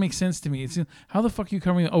didn't make sense to me. It's how the fuck are you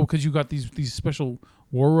covering? Oh, because you got these special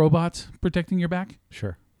war robots protecting your back.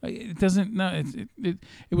 Sure. It doesn't. No, it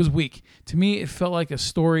was weak to me. It felt like a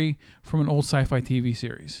story from an old sci-fi TV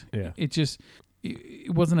series. Yeah.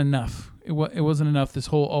 It wasn't enough. It wasn't enough. This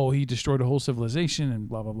whole he destroyed a whole civilization and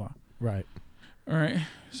blah blah blah. Right. All right.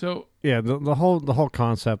 So yeah, the whole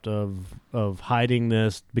concept of hiding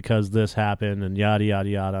this because this happened and yada yada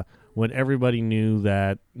yada, when everybody knew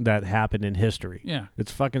that happened in history. Yeah.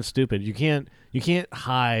 It's fucking stupid. You can't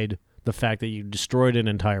hide the fact that you destroyed an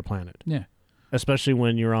entire planet. Yeah. Especially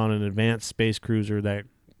when you're on an advanced space cruiser that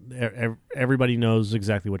everybody knows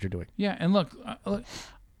exactly what you're doing. Yeah, and look,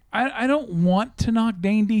 I don't want to knock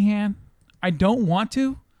Dane DeHaan. I don't want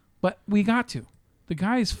to, but we got to. The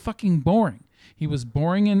guy is fucking boring. He was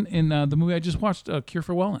boring in the movie I just watched, Cure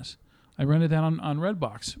for Wellness. I rented that on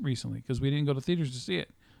Redbox recently because we didn't go to theaters to see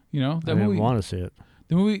it. You know, I didn't want to see it.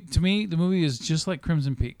 The movie, to me, the movie is just like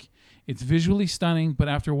Crimson Peak. It's visually stunning, but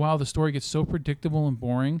after a while, the story gets so predictable and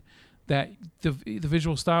boring that the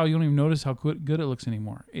visual style, you don't even notice how good it looks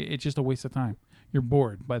anymore. It's just a waste of time. You're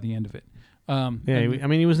bored by the end of it.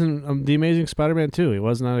 He was in The Amazing Spider-Man 2. He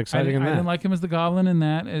wasn't that exciting in that. I didn't like him as the Goblin in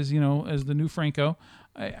that, as the new Franco,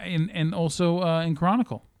 and also in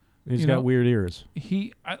Chronicle. He's got weird ears.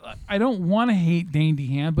 I don't want to hate Dane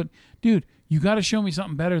DeHaan, but dude, you got to show me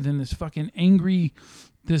something better than this fucking angry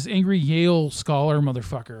Yale scholar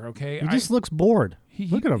motherfucker. Okay, he just looks bored.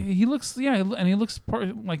 Look at him. He looks, and he looks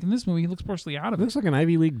like in this movie. He looks partially out of it. Looks like an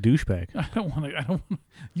Ivy League douchebag. I don't want to.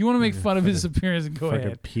 You want to make fun of his appearance and go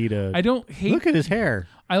ahead. PETA. I don't hate. Look at his hair.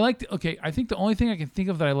 I liked. Okay, I think the only thing I can think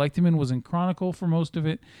of that I liked him in was in Chronicle for most of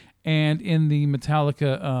it, and in the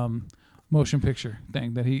Metallica motion picture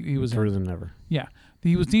thing that he was Further in. Than Never. Yeah,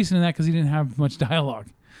 he was decent in that because he didn't have much dialogue.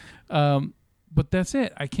 But that's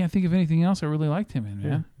it. I can't think of anything else I really liked him in,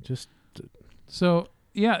 man. Yeah, just so.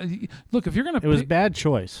 Yeah, look, if you're going to... It was a bad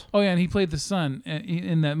choice. Oh, yeah, and he played the son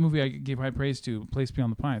in that movie I gave high praise to, Place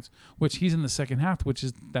Beyond the Pines, which he's in the second half,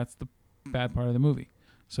 that's the bad part of the movie.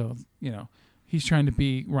 So, he's trying to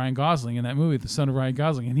be Ryan Gosling in that movie, the son of Ryan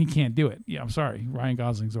Gosling, and he can't do it. Yeah, I'm sorry. Ryan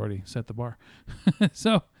Gosling's already set the bar.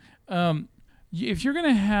 So, if you're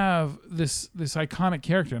going to have this iconic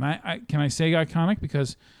character, and can I say iconic?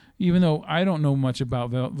 Because... even though I don't know much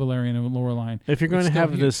about Valerian and Laureline. If you're going to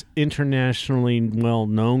have this internationally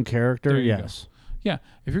well-known character, yes. Yeah,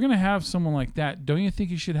 if you're going to have someone like that, don't you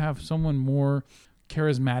think you should have someone more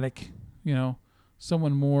charismatic,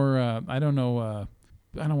 someone more, I don't want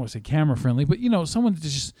to say camera-friendly, but, someone that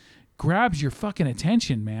just grabs your fucking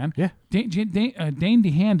attention, man. Yeah. Dane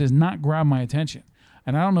DeHaan does not grab my attention.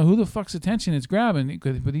 And I don't know who the fuck's attention it's grabbing,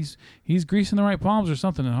 but he's greasing the right palms or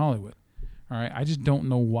something in Hollywood. All right, I just don't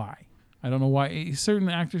know why. I don't know why. Certain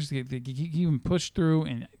actors they even push through,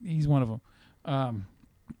 and he's one of them.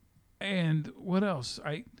 And what else?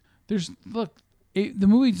 The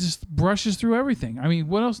movie just brushes through everything. I mean,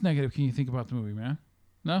 what else negative can you think about the movie, man?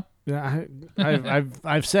 No. Yeah,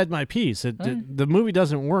 I've said my piece. The movie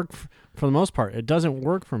doesn't work for the most part. It doesn't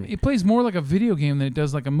work for me. It plays more like a video game than it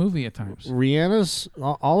does like a movie at times.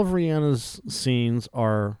 All of Rihanna's scenes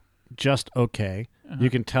are just okay. You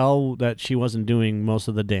can tell that she wasn't doing most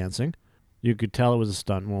of the dancing. You could tell it was a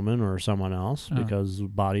stunt woman or someone else because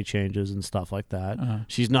body changes and stuff like that.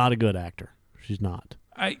 She's not a good actor. She's not.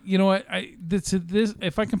 You know what? This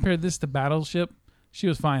if I compare this to Battleship, she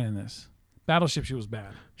was fine in this. Battleship, she was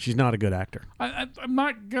bad. She's not a good actor. I'm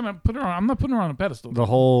not gonna put her on. I'm not putting her on a pedestal. The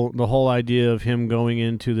whole idea of him going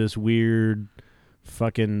into this weird,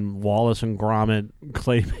 fucking Wallace and Gromit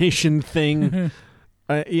claymation thing.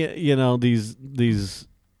 These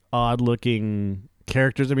odd-looking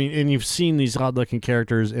characters. I mean, and you've seen these odd-looking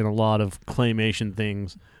characters in a lot of claymation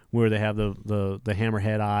things where they have the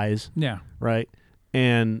hammerhead eyes. Yeah. Right.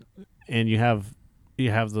 And you have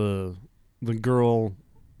the girl,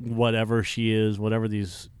 whatever she is, whatever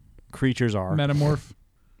these creatures are. Metamorph.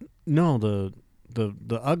 No, the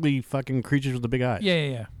the ugly fucking creatures with the big eyes.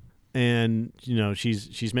 Yeah. And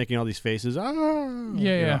she's making all these faces.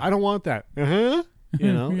 Yeah. I don't want that.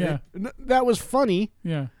 Yeah. That was funny.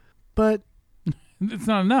 Yeah. But it's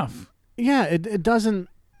not enough. Yeah, it doesn't.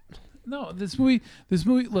 No, this movie.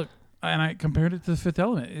 Look, and I compared it to The Fifth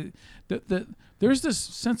Element. There's this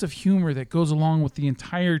sense of humor that goes along with the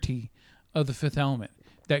entirety of The Fifth Element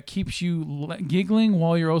that keeps you giggling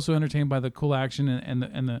while you're also entertained by the cool action and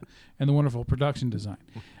the wonderful production design.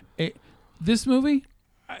 This movie,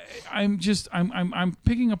 I'm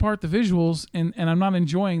picking apart the visuals and I'm not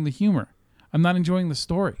enjoying the humor. I'm not enjoying the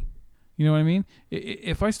story. You know what I mean?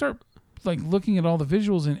 If I start like looking at all the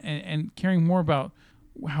visuals and caring more about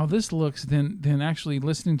how this looks than actually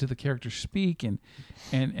listening to the characters speak and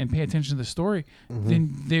pay attention to the story,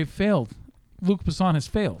 then they've failed. Luc Besson has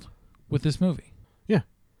failed with this movie. Yeah.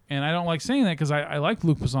 And I don't like saying that because I like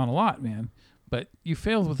Luc Besson a lot, man. But you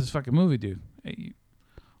failed with this fucking movie, dude.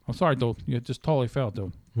 I'm sorry, dude. You just totally failed,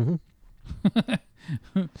 dude.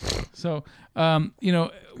 So,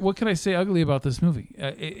 what can I say ugly about this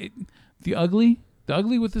movie? The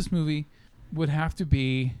ugly with this movie would have to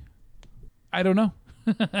be, I don't know.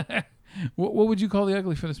 What would you call the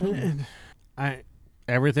ugly for this movie?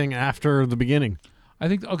 Everything after the beginning. I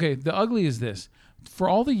think, okay, the ugly is this. For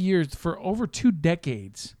all the years, for over two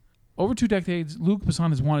decades, Luc Besson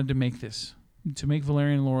has wanted to make this, to make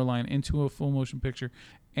Valerian and Laureline into a full motion picture,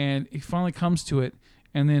 and he finally comes to it,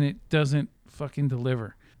 and then it doesn't fucking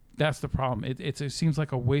deliver. That's the problem. It seems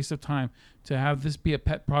like a waste of time to have this be a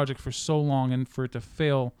pet project for so long and for it to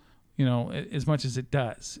fail, as much as it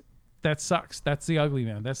does. That sucks. That's the ugly,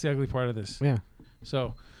 man. That's the ugly part of this. Yeah.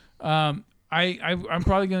 So, I'm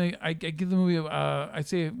probably gonna I give the movie I'd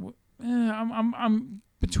say I'm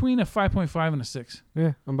between a 5.5 and a 6.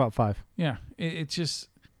 Yeah, I'm about 5. Yeah, it's just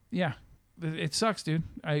it sucks, dude.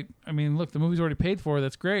 I mean, look, the movie's already paid for.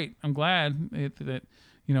 That's great. I'm glad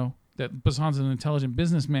that Besson's an intelligent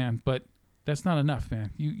businessman, but that's not enough, man.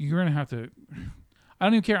 You're gonna have to. I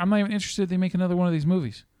don't even care. I'm not even interested if they make another one of these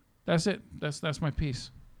movies. That's it. That's my piece.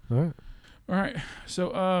 All right.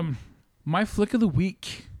 So, my flick of the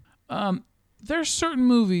week. There's certain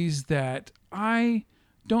movies that I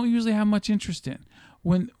don't usually have much interest in.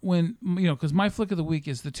 When because my flick of the week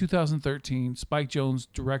is the 2013 Spike Jonze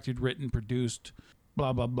directed, written, produced,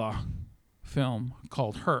 blah blah blah, film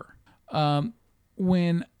called Her.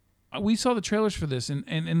 When we saw the trailers for this, and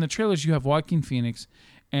in the trailers you have Joaquin Phoenix,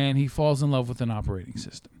 and he falls in love with an operating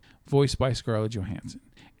system, voiced by Scarlett Johansson.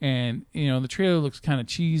 And, the trailer looks kind of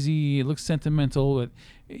cheesy. It looks sentimental. But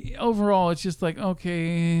overall, it's just like,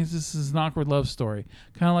 okay, this is an awkward love story.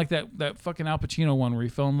 Kind of like that fucking Al Pacino one where he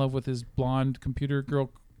fell in love with his blonde computer girl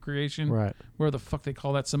creation. Right. Where the fuck they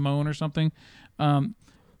call that, Simone or something. I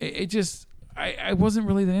wasn't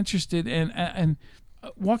really that interested. And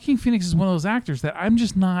Joaquin Phoenix is one of those actors that I'm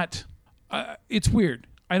just not... it's weird.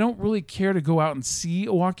 I don't really care to go out and see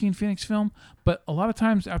a Joaquin Phoenix film, but a lot of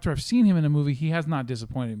times after I've seen him in a movie, he has not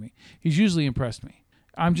disappointed me. He's usually impressed me.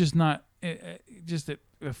 I'm just not, just a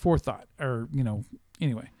forethought, or,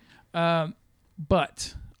 anyway.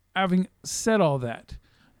 But having said all that,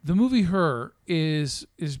 the movie Her is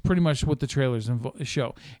pretty much what the trailers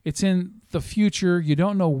show. It's in the future. You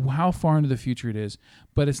don't know how far into the future it is,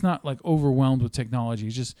 but it's not like overwhelmed with technology.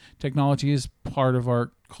 It's just technology is part of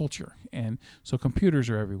our culture, and so computers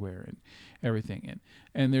are everywhere and everything.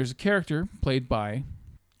 And there's a character played by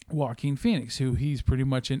Joaquin Phoenix, who he's pretty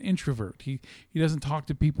much an introvert. He doesn't talk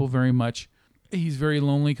to people very much. He's very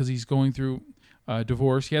lonely because he's going through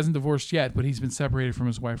divorce. He hasn't divorced yet, but he's been separated from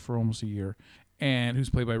his wife for almost a year. And who's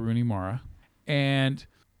played by Rooney Mara. And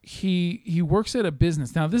he works at a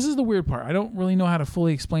business. Now, this is the weird part. I don't really know how to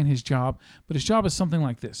fully explain his job, but his job is something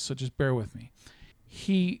like this, so just bear with me.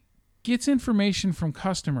 He gets information from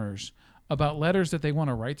customers about letters that they want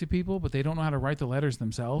to write to people, but they don't know how to write the letters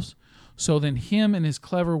themselves. So then him and his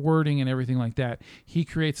clever wording and everything like that, he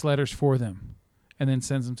creates letters for them and then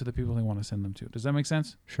sends them to the people they want to send them to. Does that make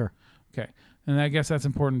sense? Sure. Okay. And I guess that's an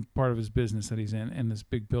important part of his business that he's in this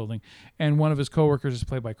big building. And one of his coworkers is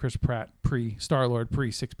played by Chris Pratt, Star-Lord,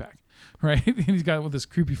 six-pack, right? And he's got with this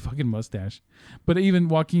creepy fucking mustache. But even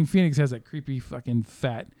Joaquin Phoenix has that creepy fucking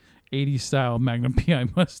fat 80s-style Magnum P.I.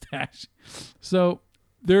 mustache. So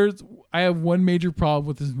I have one major problem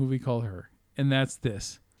with this movie called Her, and that's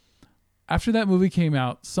this. After that movie came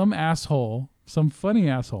out, some funny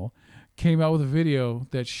asshole, came out with a video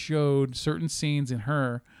that showed certain scenes in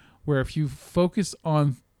Her where if you focus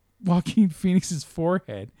on Joaquin Phoenix's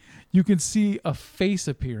forehead, you can see a face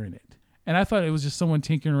appear in it. And I thought it was just someone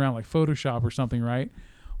tinkering around like Photoshop or something, right?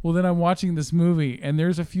 Well, then I'm watching this movie, and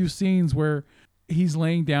there's a few scenes where he's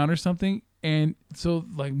laying down or something, And so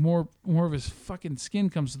like more of his fucking skin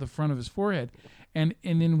comes to the front of his forehead. And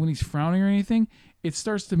then when he's frowning or anything, it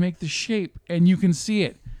starts to make the shape, and you can see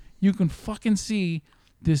it. You can fucking see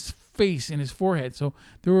this face in his forehead. So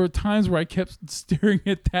there were times where I kept staring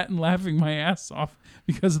at that and laughing my ass off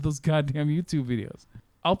because of those goddamn YouTube videos.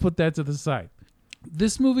 I'll put that to the side.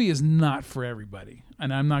 This movie is not for everybody,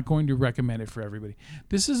 and I'm not going to recommend it for everybody.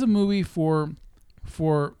 This is a movie for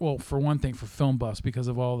one thing, for film buffs, because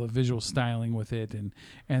of all the visual styling with it and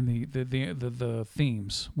the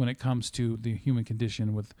themes when it comes to the human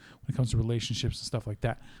condition, when it comes to relationships and stuff like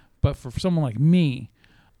that. But for someone like me,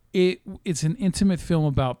 it's an intimate film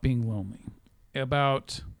about being lonely,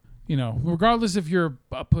 about, regardless if you're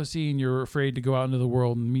a pussy and you're afraid to go out into the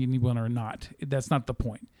world and meet anyone or not. That's not the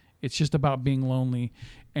point. It's just about being lonely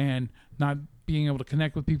and not being able to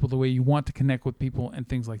connect with people the way you want to connect with people and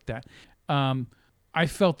things like that. I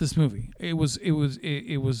felt this movie. It was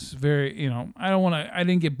very, I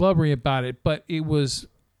didn't get blubbery about it, but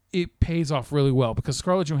it pays off really well because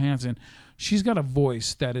Scarlett Johansson, she's got a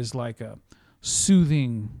voice that is like a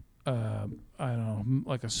soothing,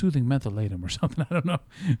 like a soothing mentholatum or something. I don't know,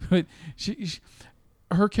 but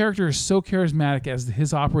her character is so charismatic as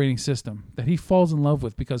his operating system that he falls in love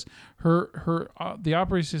with, because the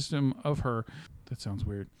operating system of her, that sounds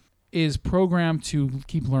weird, is programmed to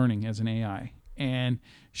keep learning as an AI. And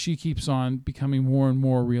she keeps on becoming more and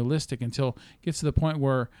more realistic until it gets to the point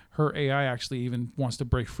where her AI actually even wants to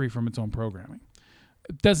break free from its own programming.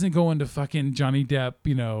 It doesn't go into fucking Johnny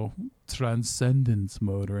Depp, transcendence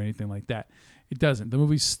mode or anything like that. It doesn't. The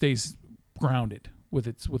movie stays grounded with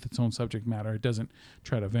its own subject matter. It doesn't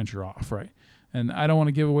try to venture off, right? And I don't want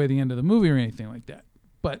to give away the end of the movie or anything like that.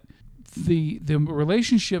 But the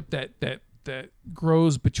relationship that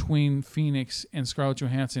grows between Phoenix and Scarlett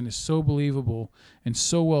Johansson is so believable and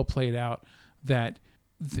so well played out that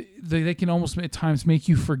they can almost at times make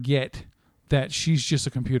you forget that she's just a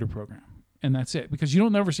computer program. And that's it. Because you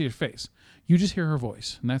don't never see her face. You just hear her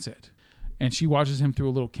voice, and that's it. And she watches him through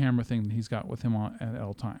a little camera thing that he's got with him on at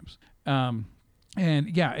all times. And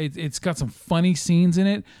yeah, it's got some funny scenes in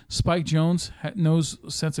it. Spike Jonze knows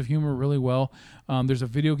sense of humor really well. There's a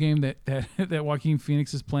video game that Joaquin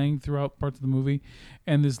Phoenix is playing throughout parts of the movie,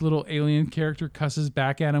 and this little alien character cusses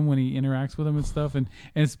back at him when he interacts with him and stuff, and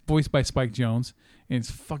it's voiced by Spike Jonze, and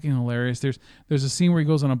it's fucking hilarious. There's a scene where he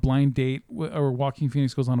goes on a blind date, or Joaquin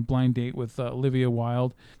Phoenix goes on a blind date with Olivia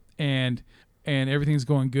Wilde, and everything's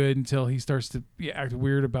going good until he starts to act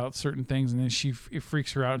weird about certain things, and then it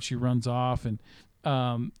freaks her out and she runs off.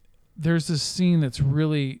 And there's this scene that's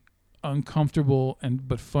really uncomfortable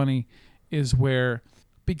but funny, is where,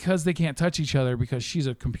 because they can't touch each other because she's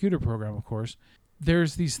a computer program, of course,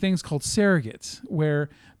 there's these things called surrogates, where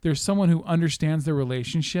there's someone who understands their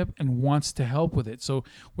relationship and wants to help with it. So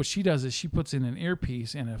what she does is she puts in an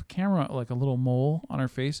earpiece and a camera, like a little mole on her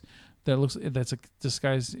face, that's a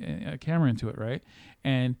disguised camera into it, right?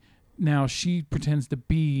 And now she pretends to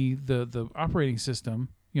be the operating system,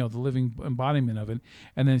 the living embodiment of it,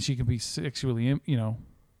 and then she can be sexually,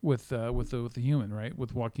 with the human, right?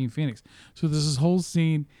 With Joaquin Phoenix. So there's this whole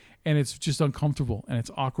scene, and it's just uncomfortable and it's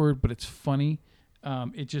awkward, but it's funny.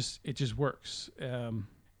 It just works.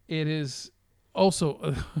 It is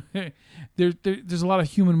also there's a lot of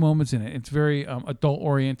human moments in it. It's very adult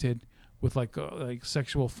oriented, with like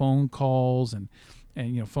sexual phone calls and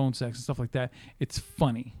phone sex and stuff like that. It's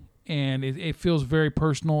funny, and it feels very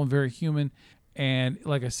personal and very human. And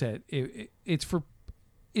like I said, it's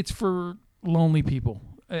for lonely people.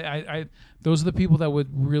 Those are the people that would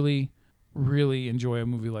really, really enjoy a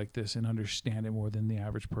movie like this and understand it more than the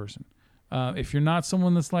average person. If you're not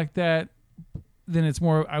someone that's like that, then it's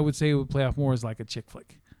more, I would say it would play off more as like a chick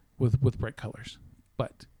flick with bright colors.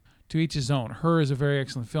 But to each his own. Her is a very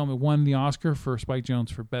excellent film. It won the Oscar for Spike Jonze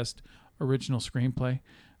for Best Original Screenplay.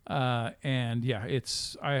 And yeah,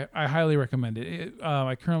 I highly recommend it.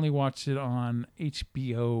 I currently watch it on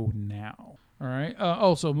HBO now. All right.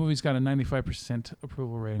 Also, the movie's got a 95%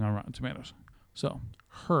 approval rating on Rotten Tomatoes. So,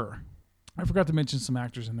 Her. I forgot to mention some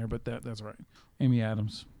actors in there, but that's all right. Amy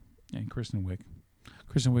Adams and Kristen Wiig.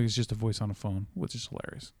 Kristen Wiig is just a voice on a phone, which is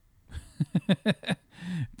hilarious.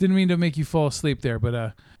 Didn't mean to make you fall asleep there,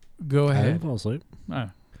 but go ahead. I didn't fall asleep.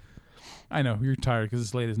 I know you're tired because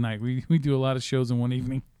it's late at night. We do a lot of shows in one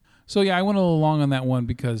evening. So yeah, I went a little long on that one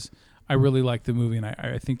because I really like the movie, and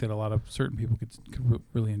I think that a lot of certain people could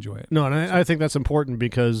really enjoy it. No, and I think that's important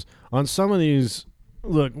because on some of these,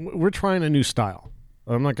 look, we're trying a new style.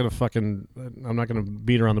 I'm not gonna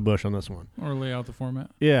beat around the bush on this one. Or lay out the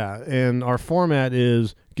format. Yeah, and our format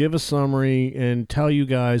is give a summary and tell you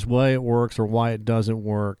guys why it works or why it doesn't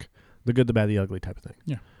work, the good, the bad, the ugly type of thing.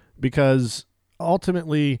 Yeah. because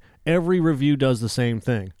ultimately every review does the same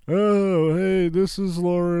thing. Oh, hey, this is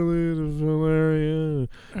Laureline and Valerian,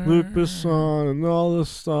 Luc Besson, and all this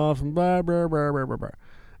stuff, and blah, blah, blah, blah, blah, blah.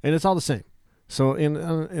 And it's all the same. So,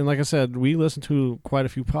 and like I said, we listen to quite a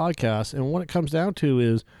few podcasts, and what it comes down to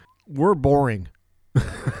is we're boring.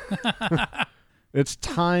 It's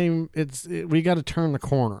time. We got to turn the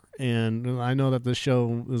corner, and I know that this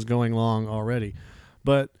show is going long already,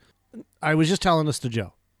 but I was just telling this to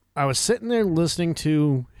Joe. I was sitting there listening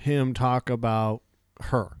to him talk about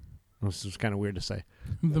Her. This is kind of weird to say.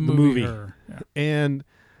 The movie. Her. Yeah. And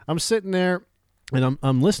I'm sitting there, and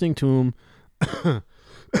I'm listening to him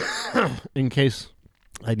in case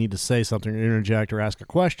I need to say something or interject or ask a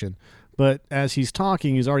question. But as he's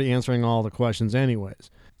talking, he's already answering all the questions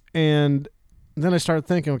anyways. And then I started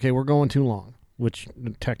thinking, okay, we're going too long, which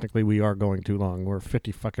technically we are going too long. We're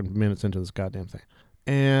 50 fucking minutes into this goddamn thing.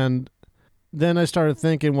 And then I started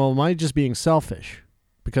thinking, well, am I just being selfish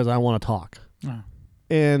because I want to talk? Oh.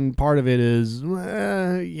 And part of it is,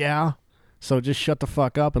 yeah. So just shut the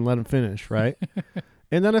fuck up and let him finish, right?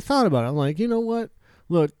 And then I thought about it. I'm like, you know what?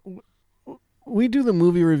 Look, we do the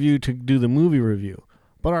movie review to do the movie review,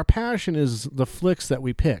 but our passion is the flicks that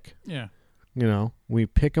we pick. Yeah. You know, we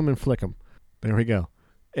pick them and flick them. There we go.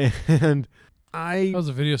 And that was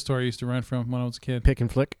a video store I used to rent from when I was a kid. Pick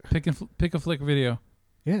and flick? Pick a flick video.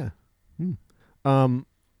 Yeah. And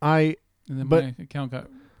then my account got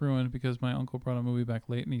ruined because my uncle brought a movie back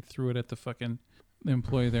late and he threw it at the fucking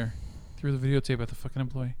employee there. Threw the videotape at the fucking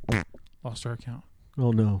employee. Lost our account.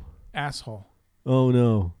 Oh, no. Asshole. Oh,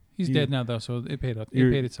 no. He's dead now, though, so it paid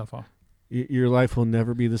itself off. Your life will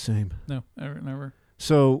never be the same. No, never.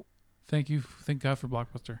 So. Thank God for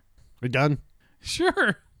Blockbuster. We're done?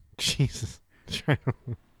 Sure. Jesus.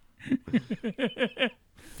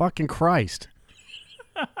 Fucking Christ.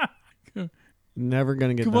 Never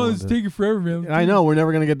going to get Come done on, with it's taking forever, man. I know. We're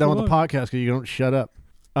never going to get done with the podcast because you don't shut up.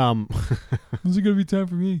 When's it going to be time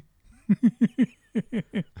for me?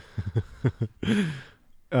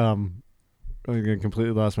 I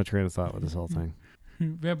completely lost my train of thought with this whole thing.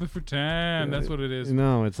 Vamping for time. That's what it is.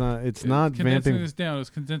 No, it's not. It's not condensing vamping. this down. It's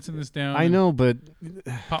condensing this down. I know, but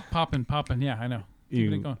popping. Yeah, I know.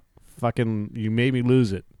 You made me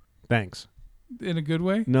lose it. Thanks. In a good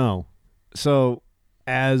way? No. So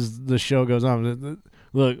as the show goes on,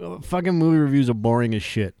 look, fucking movie reviews are boring as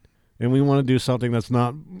shit, and we want to do something that's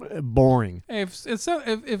not boring. Hey,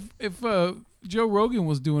 if Joe Rogan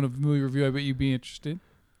was doing a movie review, I bet you'd be interested.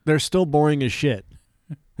 They're still boring as shit.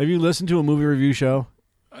 Have you listened to a movie review show?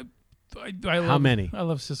 How many? I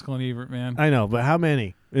love Siskel and Ebert, man. I know, but how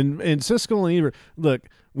many? And Siskel and Ebert, look,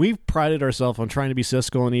 we've prided ourselves on trying to be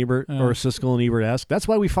Siskel and Ebert or Siskel and Ebert-esque. That's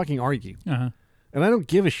why we fucking argue. Uh-huh. And I don't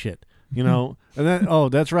give a shit, you know? And then,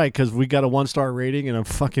 that's right, because we got a 1-star rating, and I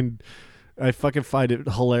fucking find it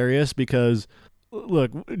hilarious because,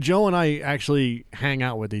 look, Joe and I actually hang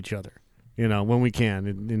out with each other, you know, when we can,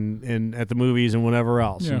 and at the movies and whatever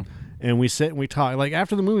else. Yeah. And we sit and we talk. Like,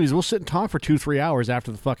 after the movies, we'll sit and talk for 2-3 hours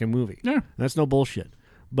after the fucking movie. Yeah. And that's no bullshit.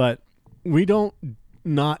 But we don't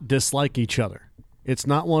not dislike each other. It's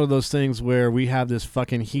not one of those things where we have this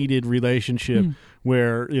fucking heated relationship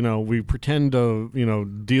where, you know, we pretend to, you know,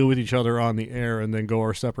 deal with each other on the air and then go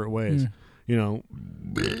our separate ways. You know.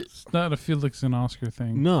 It's not a Felix and Oscar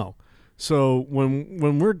thing. No. So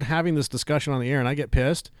when we're having this discussion on the air and I get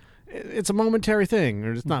pissed, it's a momentary thing.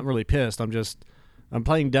 Or it's not really pissed. I'm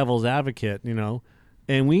playing devil's advocate, you know,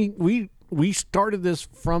 and we started this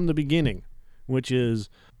from the beginning, which is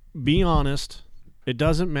be honest. It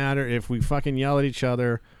doesn't matter if we fucking yell at each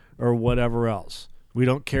other or whatever else. We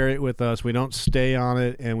don't carry it with us. We don't stay on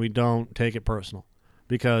it, and we don't take it personal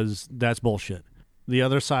because that's bullshit. The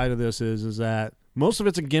other side of this is that most of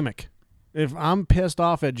it's a gimmick. If I'm pissed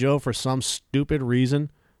off at Joe for some stupid reason,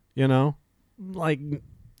 you know, like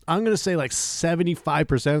I'm going to say like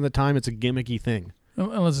 75% of the time it's a gimmicky thing.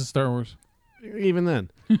 Unless it's Star Wars. Even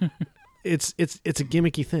then, it's a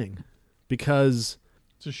gimmicky thing because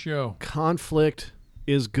it's a show. Conflict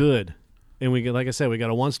is good, and we get, like I said, we got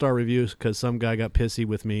a 1-star review because some guy got pissy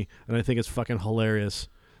with me, and I think it's fucking hilarious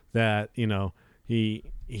that, you know, he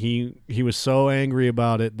was so angry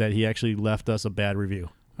about it that he actually left us a bad review.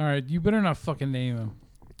 All right, you better not fucking name him.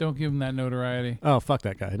 Don't give him that notoriety. Oh, fuck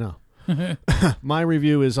that guy. No. My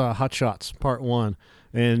review is Hot Shots Part 1.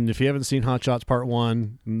 And if you haven't seen Hot Shots Part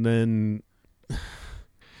 1, then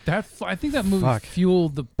I think that movie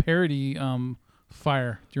fueled the parody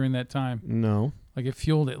fire during that time. No. Like it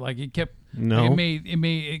fueled it. Like it kept No. Like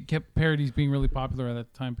it kept parodies being really popular at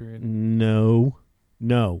that time period. No.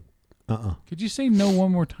 Could you say no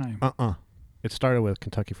one more time? It started with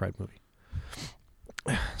Kentucky Fried Movie.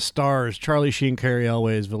 stars Charlie Sheen, Cary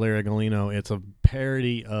Elwes, Valeria Golino. It's a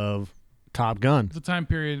parody of Top Gun. The time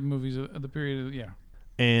period movies, the period, yeah.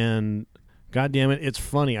 And God damn it, it's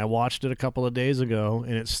funny. I watched it a couple of days ago,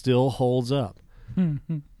 and it still holds up.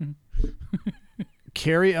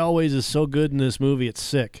 Cary Elwes is so good in this movie, it's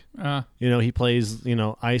sick. He plays,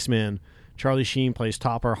 Iceman. Charlie Sheen plays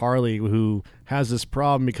Topper Harley, who has this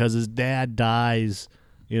problem because his dad dies.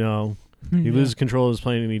 He loses control of his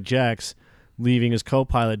plane and ejects, leaving his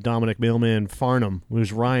co-pilot, Dominic Mailman Farnham,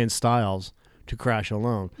 who's Ryan Stiles, to crash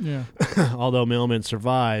alone. Yeah. Although Mailman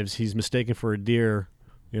survives, he's mistaken for a deer,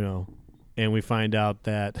 and we find out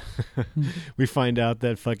that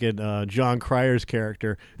fucking John Cryer's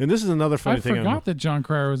character. And this is another funny thing. I forgot that John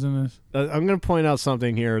Cryer was in this. I'm going to point out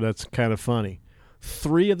something here that's kind of funny.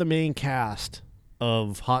 3 of the main cast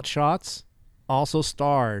of Hot Shots also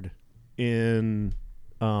starred in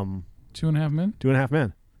 2.5 Men. 2.5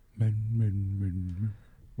 Men.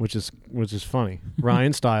 Which is funny.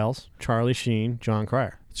 Ryan Stiles, Charlie Sheen, John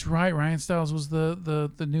Cryer. That's right. Ryan Stiles was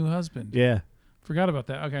the new husband. Yeah. Forgot about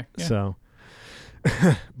that. Okay. Yeah. So,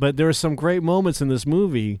 but there are some great moments in this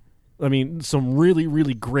movie. I mean, some really,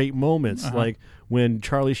 really great moments. Like when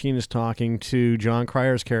Charlie Sheen is talking to John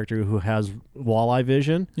Cryer's character, who has walleye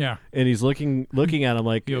vision. Yeah. And he's looking at him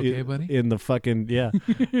like, "You okay, buddy?" In the fucking yeah.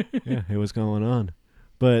 Hey, what's going on?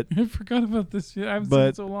 But I forgot about this. I haven't seen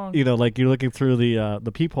it so long. Like you're looking through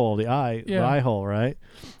the peephole, the eye hole, right?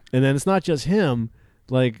 And then it's not just him.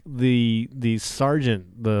 Like the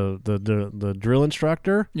sergeant, the drill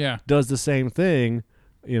instructor, does the same thing,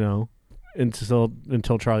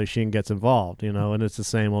 until Charlie Sheen gets involved, and it's the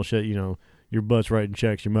same old shit, your butt's writing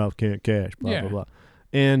checks, your mouth can't cash, blah blah blah,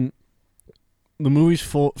 and the movie's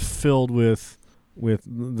filled with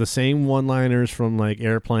the same one-liners from like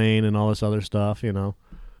Airplane and all this other stuff,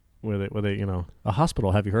 where they a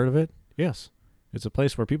hospital. Have you heard of it? Yes, it's a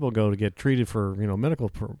place where people go to get treated for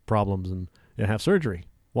medical problems and have surgery.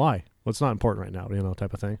 Why? Well, it's not important right now,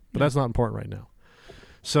 type of thing. But that's not important right now.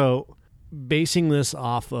 So, basing this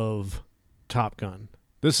off of Top Gun,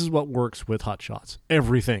 this is what works with Hot Shots.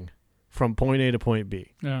 Everything from point A to point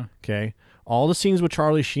B. Yeah. Okay? All the scenes with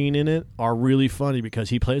Charlie Sheen in it are really funny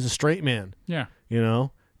because he plays a straight man. Yeah.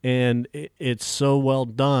 And it's so well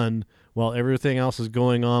done while everything else is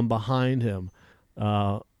going on behind him,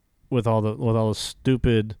 with all the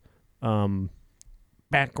stupid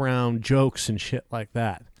background jokes and shit like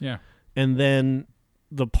that. Yeah. And then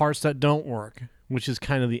the parts that don't work, which is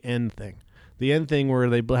kind of the end thing. The end thing where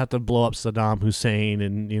they have to blow up Saddam Hussein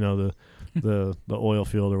and the oil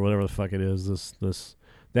field or whatever the fuck it is.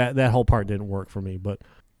 That whole part didn't work for me. But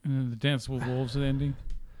the Dance with Wolves ending.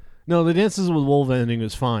 No, the Dances with Wolves ending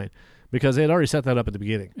is fine because they had already set that up at the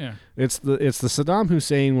beginning. Yeah. It's the Saddam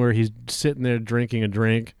Hussein where he's sitting there drinking a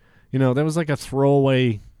drink. That was like a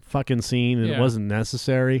throwaway fucking scene and it wasn't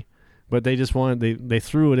necessary, but they just wanted they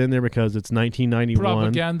threw it in there because it's 1991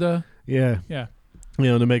 propaganda. Yeah.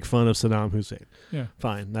 To make fun of Saddam Hussein. Yeah,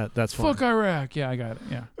 fine. That's fine. Fuck Iraq. Yeah, I got it.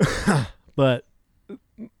 Yeah. But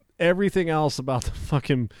everything else about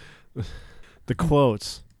the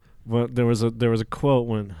quotes. Well, there was a quote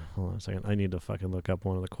when. Hold on a second. I need to fucking look up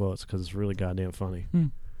one of the quotes because it's really goddamn funny.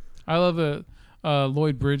 I love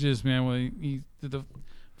Lloyd Bridges, man, when he did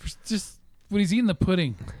when he's eating the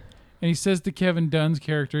pudding, and he says to Kevin Dunn's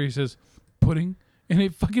character, he says, "Pudding," and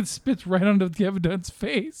it fucking spits right onto Kevin Dunn's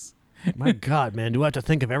face. My God, man, do I have to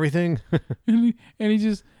think of everything? and he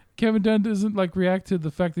just Kevin Dunn doesn't like react to the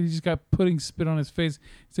fact that he just got pudding spit on his face.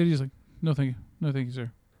 Instead, he's like, "No, thank you,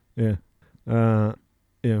 sir." Yeah.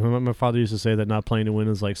 My father used to say that not playing to win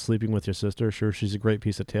is like sleeping with your sister. Sure, she's a great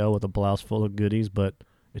piece of tail with a blouse full of goodies, but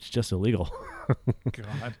it's just illegal.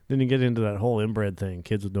 God. Then you get into that whole inbred thing.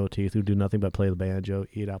 Kids with no teeth who do nothing but play the banjo,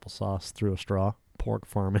 eat applesauce through a straw, pork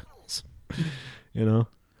farm animals.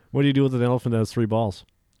 What do you do with an elephant that has 3 balls?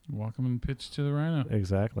 Walk him and pitch to the rhino.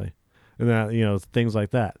 Exactly. And that, things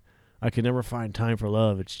like that. I can never find time for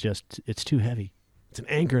love. It's too heavy. It's an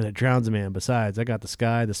anchor that drowns a man. Besides, I got the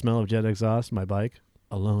sky, the smell of jet exhaust, my bike,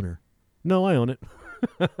 a loner. No, I own it.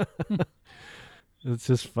 It's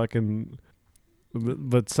just fucking...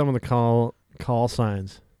 But some of the call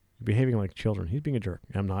signs, behaving like children. He's being a jerk.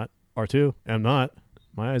 I'm not. R2, I'm not.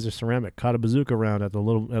 My eyes are ceramic. Caught a bazooka round at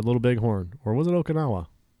Little Bighorn. Or was it Okinawa?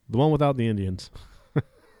 The one without the Indians.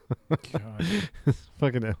 God.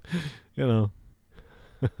 Fucking, Yeah.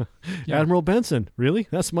 Admiral Benson. Really?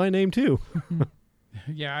 That's my name too.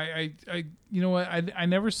 Yeah, I you know what? I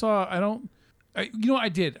never saw. I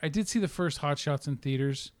did see the first Hot Shots in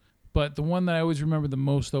theaters, but the one that I always remember the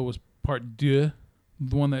most though was Part 2,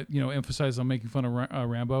 the one that emphasized on making fun of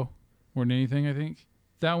Rambo more than anything. I think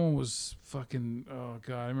That one was fucking. Oh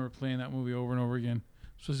god, I remember playing that movie over and over again,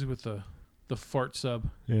 especially with the fart sub.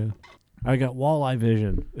 Yeah. I got walleye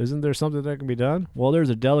vision. Isn't there something that can be done? Well,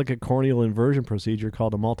 there's a delicate corneal inversion procedure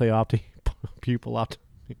called a multi-opti pupillotomy.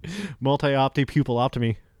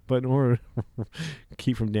 But in order to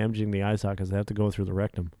keep from damaging the eye sockets, they have to go through the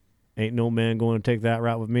rectum. Ain't no man going to take that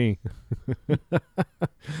route with me.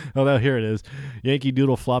 Oh, here it is. Yankee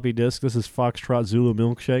Doodle floppy disk. This is Foxtrot Zulu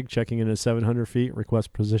Milkshake checking in at 700 feet.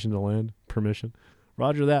 Request position to land. Permission.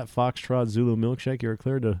 Roger that, Foxtrot Zulu Milkshake. You're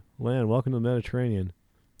cleared to land. Welcome to the Mediterranean.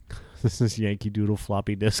 This is Yankee Doodle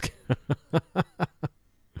floppy disk.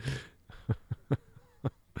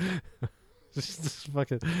 This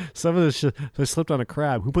fucking, some of this shit. I slipped on a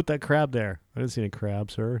crab. Who put that crab there? I didn't see any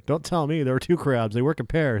crabs, sir. Don't tell me. There were 2 crabs. They work in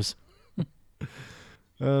pairs.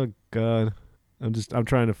 Oh God, I'm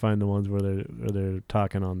trying to find the ones where they're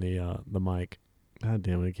talking on the mic. God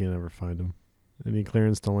damn it, I can't ever find them. Any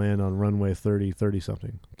clearance to land on runway 30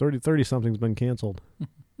 something. 30 something's been canceled.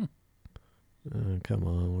 Come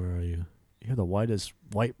on, where are you? You're the whitest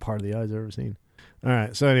white part of the eyes I've ever seen. All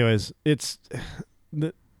right, so anyways, it's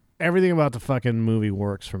everything about the fucking movie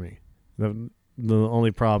works for me. The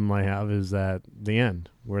only problem I have is that the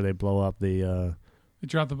end where they blow up the. They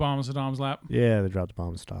dropped the bomb in Saddam's lap. Yeah, they dropped the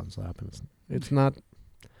bomb in Saddam's lap, and it's not.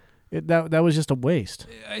 That was just a waste.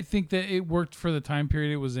 I think that it worked for the time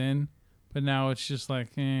period it was in, but now it's just like,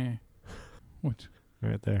 what?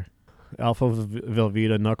 Right there. Alpha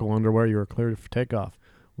Velveeta knuckle underwear. You are cleared for takeoff.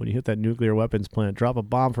 When you hit that nuclear weapons plant, drop a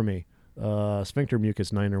bomb for me. Sphincter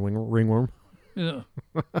mucus niner ringworm. Ugh.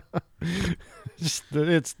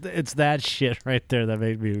 It's that shit right there that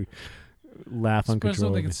made me laugh uncontrollably.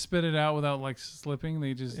 Especially they can spit it out without like slipping.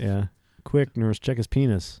 They just Quick, nurse, check his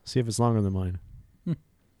penis. See if it's longer than mine. All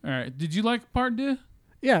right. Did you like part 2?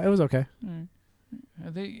 Yeah, it was okay. All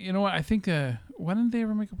right. You know what? I think why didn't they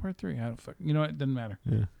ever make a part 3? I don't fuck. You know what? It doesn't matter.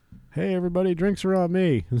 Yeah. Hey, everybody, drinks are on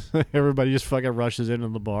me. Everybody just fucking rushes into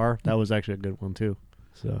the bar. That was actually a good one too.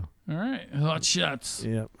 So. All right, hot shots.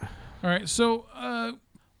 Yep. All right, so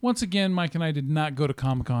once again, Mike and I did not go to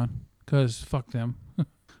Comic-Con because fuck them,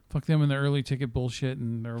 fuck them and their early ticket bullshit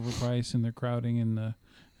and their overpriced and their crowding and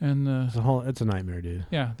it's a nightmare, dude.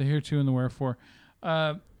 Yeah, the here to and the wherefore.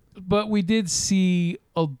 But we did see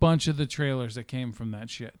a bunch of the trailers that came from that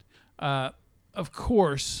shit. Of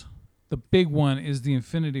course, the big one is the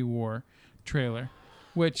Infinity War trailer,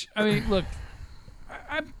 which, I mean, look,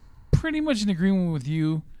 I'm pretty much in agreement with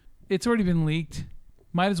you. It's already been leaked.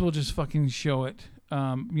 Might as well just fucking show it.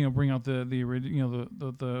 Bring out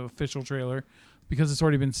the official trailer because it's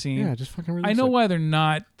already been seen. Yeah, just fucking release I know it. why they're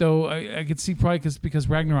not, though. I could see probably because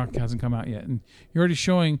Ragnarok hasn't come out yet, and you're already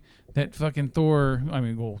showing that fucking Thor. I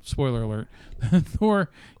mean, well, spoiler alert, Thor,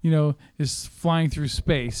 is flying through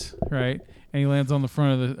space, right? And he lands on the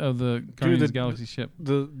front of the Guardians of the Galaxy ship.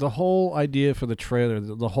 The whole idea for the trailer,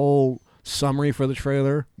 the whole summary for the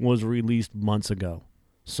trailer was released months ago.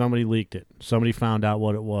 Somebody leaked it. Somebody found out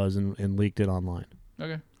what it was and leaked it online.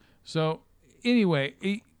 Okay. So, anyway,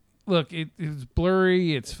 it's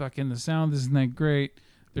blurry. It's fucking, the sound isn't that great.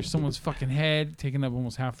 There's someone's fucking head taking up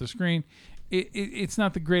almost half the screen. It's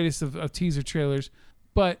not the greatest of teaser trailers,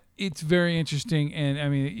 but it's very interesting, and, I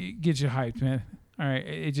mean, it gets you hyped, man. All right,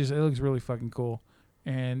 it looks really fucking cool.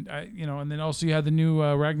 And, and then also you have the new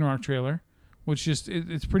Ragnarok trailer, which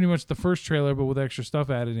it's pretty much the first trailer, but with extra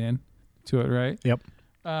stuff added in to it, right? Yep.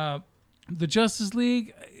 The Justice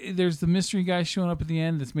League, there's the mystery guy showing up at the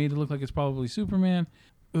end that's made it look like it's probably Superman.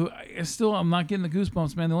 I'm not getting the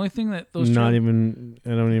goosebumps, man. The only thing that those I don't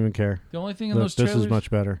even care. The only thing in those trailers, this is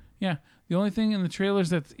much better. Yeah, the only thing in the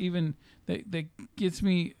trailers that's even that gets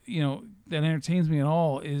me, that entertains me at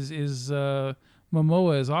all is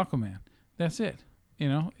Momoa as Aquaman. That's it.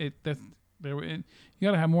 You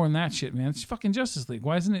gotta have more than that shit, man. It's fucking Justice League.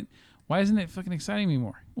 Why isn't it fucking exciting me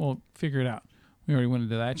more? Well, figure it out. We already went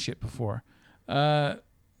into that shit before. The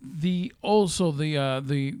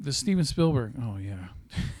Steven Spielberg. Oh yeah,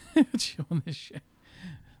 showing this shit.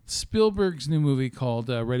 Spielberg's new movie called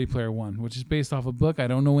Ready Player One, which is based off a book. I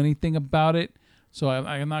don't know anything about it, so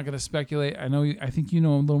I'm not going to speculate. I think you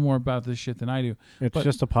know a little more about this shit than I do. It's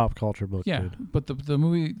just a pop culture book. Yeah, dude. But the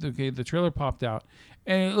movie, the trailer popped out,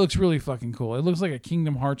 and it looks really fucking cool. It looks like a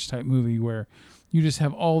Kingdom Hearts type movie where you just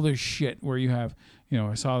have all this shit where you have,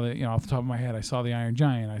 I saw off the top of my head, I saw the Iron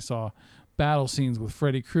Giant, I saw battle scenes with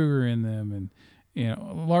Freddy Krueger in them, and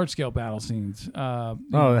large scale battle scenes. It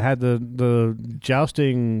had the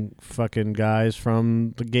jousting fucking guys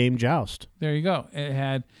from the game Joust. There you go.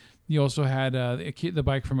 You also had the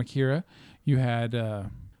bike from Akira. You had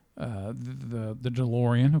the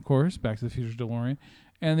DeLorean, of course, Back to the Future DeLorean,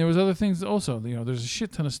 and there was other things also. There's a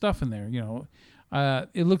shit ton of stuff in there.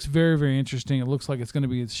 It looks very, very interesting. It looks like it's going to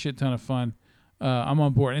be a shit ton of fun. I'm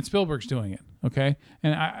on board, and Spielberg's doing it. Okay,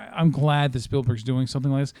 and I'm glad that Spielberg's doing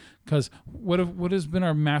something like this, because what has been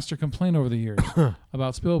our master complaint over the years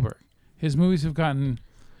about Spielberg? His movies have gotten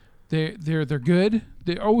they're good.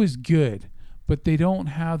 They're always good, but they don't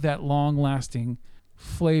have that long lasting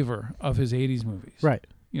flavor of his 80s movies. Right.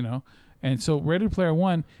 And so Ready Player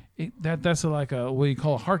One, that's like a what you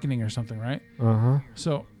call a hearkening or something, right?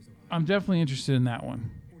 So I'm definitely interested in that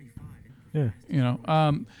one. Yeah.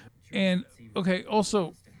 And okay,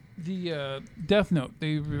 also the Death Note.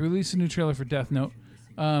 They released a new trailer for Death Note,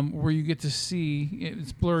 where you get to see,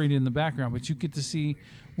 it's blurred in the background, but you get to see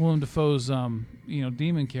Willem Dafoe's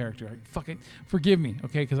demon character. Forgive me,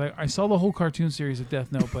 okay, because I saw the whole cartoon series of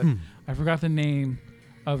Death Note, but I forgot the name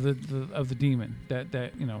of the demon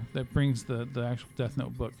that brings the actual Death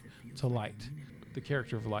Note book to light, the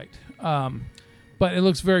character of Light. But it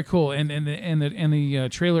looks very cool, and the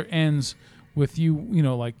trailer ends with you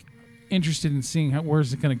like interested in seeing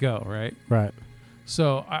where's it going to go, right? Right.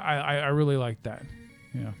 So I really like that.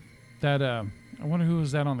 That I wonder who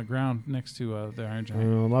was that on the ground next to the Iron Giant.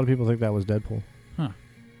 A lot of people think that was Deadpool. Huh.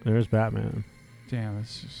 There's Batman. Damn,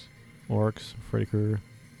 that's just Orcs, Freddy Krueger.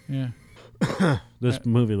 Yeah. This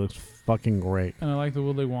movie looks fucking great. And I like the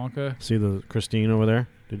Willy Wonka. See the Christine over there?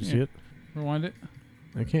 Did you see it? Rewind it.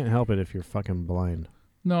 I can't help it if you're fucking blind.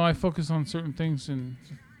 No, I focus on certain things. And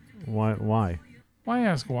Why? why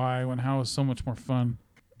ask why when how is so much more fun?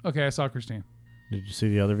 Okay, I saw Christine. Did you see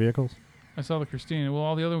the other vehicles? I saw the Christine. Well,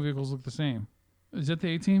 all the other vehicles look the same. Is that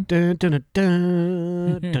the A-Team? Dun, dun,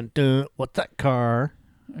 dun, dun, dun. What's that car?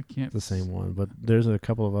 I can't. It's the same one, but there's a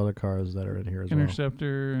couple of other cars that are in here as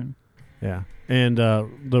Interceptor. well. Yeah, and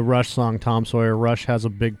the Rush song "Tom Sawyer." Rush has a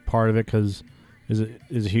big part of it because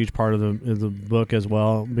is a huge part of the book as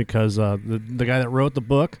well, because the guy that wrote the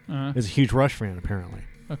book is a huge Rush fan apparently.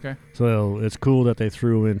 Okay. So it's cool that they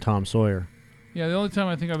threw in Tom Sawyer. Yeah, the only time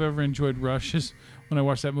I think I've ever enjoyed Rush is when I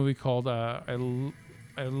watched that movie called I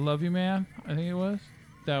Love You Man, I think it was.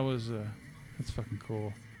 That's fucking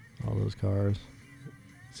cool. All those cars.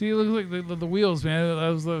 See, it looks like the wheels, man. I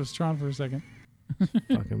was Tron for a second.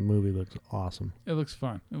 Fucking movie looks awesome. It looks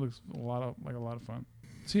fun. It looks a lot of fun.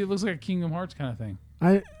 See, it looks like a Kingdom Hearts kind of thing.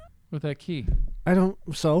 With that key.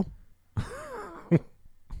 So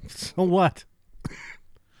what?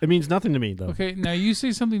 It means nothing to me, though. Okay, now you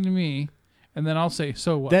say something to me, and then I'll say,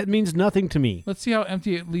 so what? That means nothing to me. Let's see how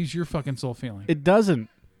empty it leaves your fucking soul feeling. It doesn't.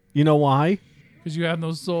 You know why? Because you have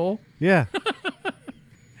no soul? Yeah.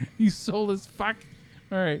 You soulless fuck.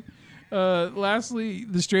 All right. Lastly,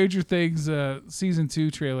 the Stranger Things season 2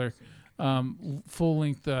 trailer, full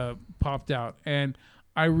length, popped out, and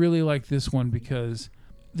I really like this one because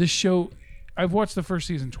this show, I've watched the first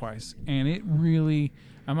season twice, and it really,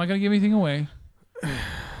 I'm not gonna give anything away,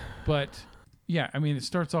 but yeah, I mean, it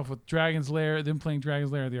starts off with Dragon's Lair, them playing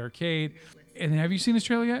Dragon's Lair at the arcade, and have you seen this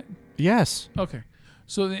trailer yet? Yes. Okay,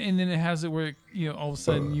 so and then it has it where all of a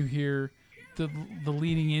sudden you hear the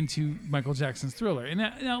leading into Michael Jackson's Thriller. And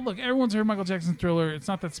now look, everyone's heard Michael Jackson's Thriller. It's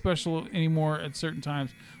not that special anymore at certain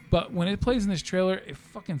times, but when it plays in this trailer, it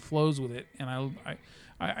fucking flows with it. And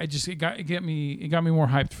I just it got me more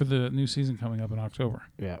hyped for the new season coming up in October.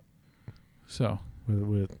 Yeah. So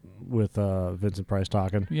with Vincent Price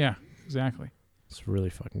talking. Yeah, exactly. It's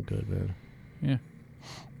really fucking good, man. Yeah.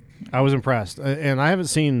 I was impressed, and I haven't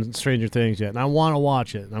seen Stranger Things yet, and I want to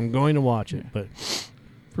watch it. I'm going to watch it, but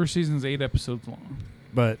first season's 8 episodes long.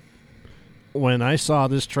 But when I saw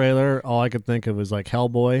this trailer, all I could think of was like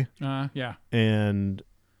Hellboy. Yeah. And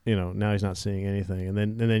now he's not seeing anything, and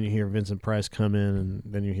then you hear Vincent Price come in, and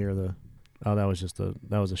then you hear that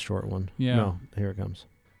was a short one. Yeah. No, here it comes.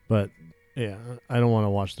 But yeah, I don't want to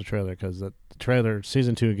watch the trailer because the trailer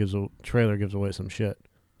season 2 gives away some shit.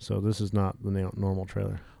 So this is not the normal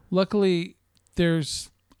trailer. Luckily,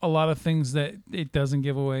 there's a lot of things that it doesn't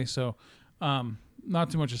give away, so not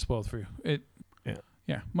too much is spoiled for you.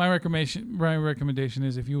 Yeah. My recommendation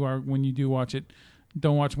is when you do watch it,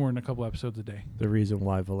 don't watch more than a couple episodes a day. The reason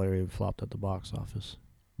why Valerian flopped at the box office.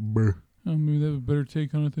 Maybe they have a better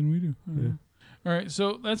take on it than we do. Yeah. All right,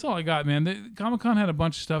 so that's all I got, man. The Comic-Con had a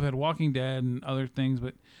bunch of stuff, had Walking Dead and other things,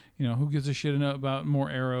 but who gives a shit about more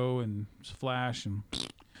Arrow and Flash and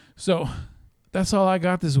so that's all I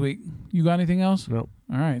got this week. You got anything else? Nope.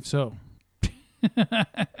 All right, so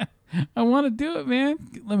I want to do it, man.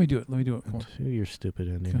 Let me do it. Come on. You're stupid,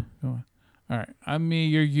 Andy. Go on. All right, I'm me.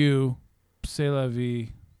 You're you. C'est la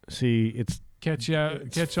vie. See, it's catch you on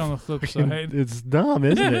the flip side. It's dumb,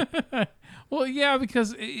 isn't it? Well, yeah,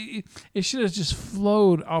 because it should have just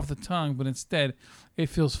flowed off the tongue, but instead it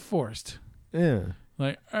feels forced. Yeah.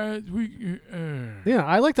 Like, Yeah,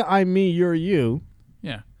 I like the I, me, you're you.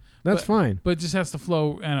 Yeah. That's fine. But it just has to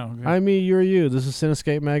flow. I know. I, me, you're you. This is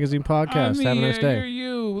Cinescape Magazine Podcast. Have a nice day. You're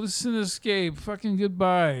you. Listen to Escape. Fucking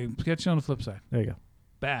goodbye. Catch you on the flip side. There you go.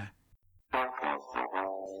 Bye.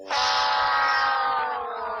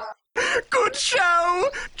 Good show!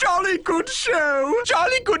 Jolly good show!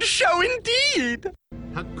 Jolly good show indeed!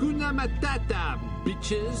 Hakuna Matata,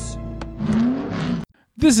 bitches.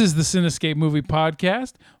 This is the Cinescape Movie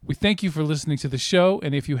Podcast. We thank you for listening to the show,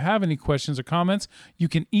 and if you have any questions or comments, you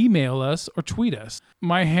can email us or tweet us.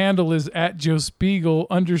 My handle is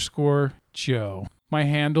 @JoeSpiegel_Joe. My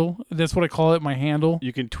handle, that's what I call it, my handle.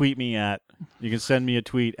 You can tweet me at, you can send me a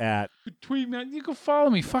tweet at. Tweet me, you can follow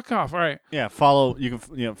me, fuck off, all right. Yeah, follow, you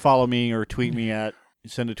can follow me or tweet me at,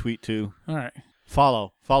 send a tweet to. All right.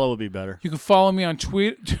 Follow would be better. You can follow me on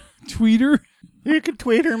Twitter. You can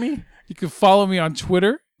tweeter me. You can follow me on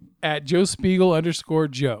Twitter at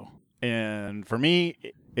 @JoeSpiegel_Joe. And for me,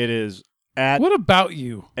 it is at What about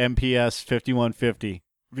you? MPS5150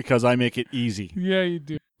 because I make it easy. Yeah, you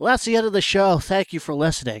do. Well, that's the end of the show. Thank you for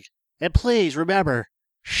listening. And please remember,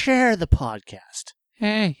 share the podcast.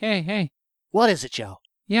 Hey. What is it, Joe?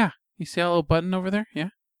 Yeah. You see that little button over there? Yeah.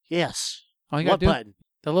 Yes. All you What gotta do, button?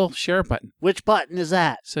 the little share button. Which button is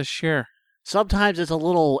that? It says share. Sometimes it's a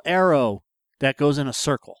little arrow that goes in a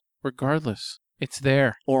circle. Regardless, it's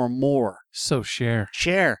there. Or more. So share.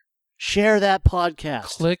 Share. Share that podcast.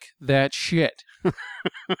 Click that shit.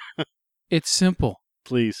 It's simple.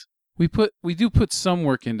 Please. We do put some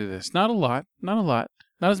work into this. Not a lot. Not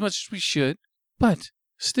as much as we should. But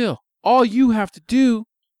still, all you have to do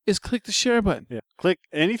is click the share button. Yeah. Click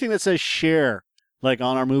anything that says share. Like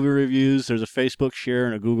on our movie reviews, there's a Facebook share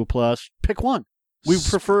and a Google Plus. Pick one. We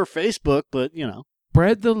prefer Facebook, but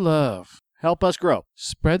Spread the love. help us grow.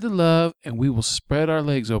 Spread the love, and we will spread our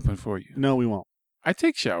legs open for you. No, we won't. I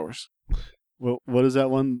take showers. Well, what is that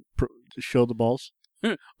one? Show the balls.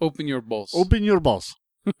 Open your balls. Open your balls.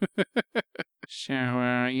 So,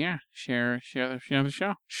 yeah. Share the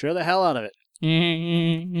show. Share the hell out of it.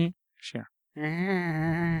 Share.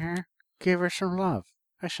 Give her some love.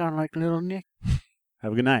 I sound like little Nick.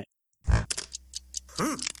 Have a good night.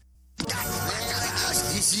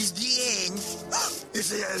 This is the end. It's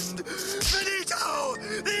the end. Finito!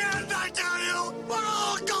 The end, I tell you! We're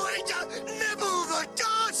all going to nibble the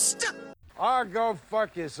dust! Or go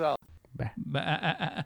fuck yourself. Bah.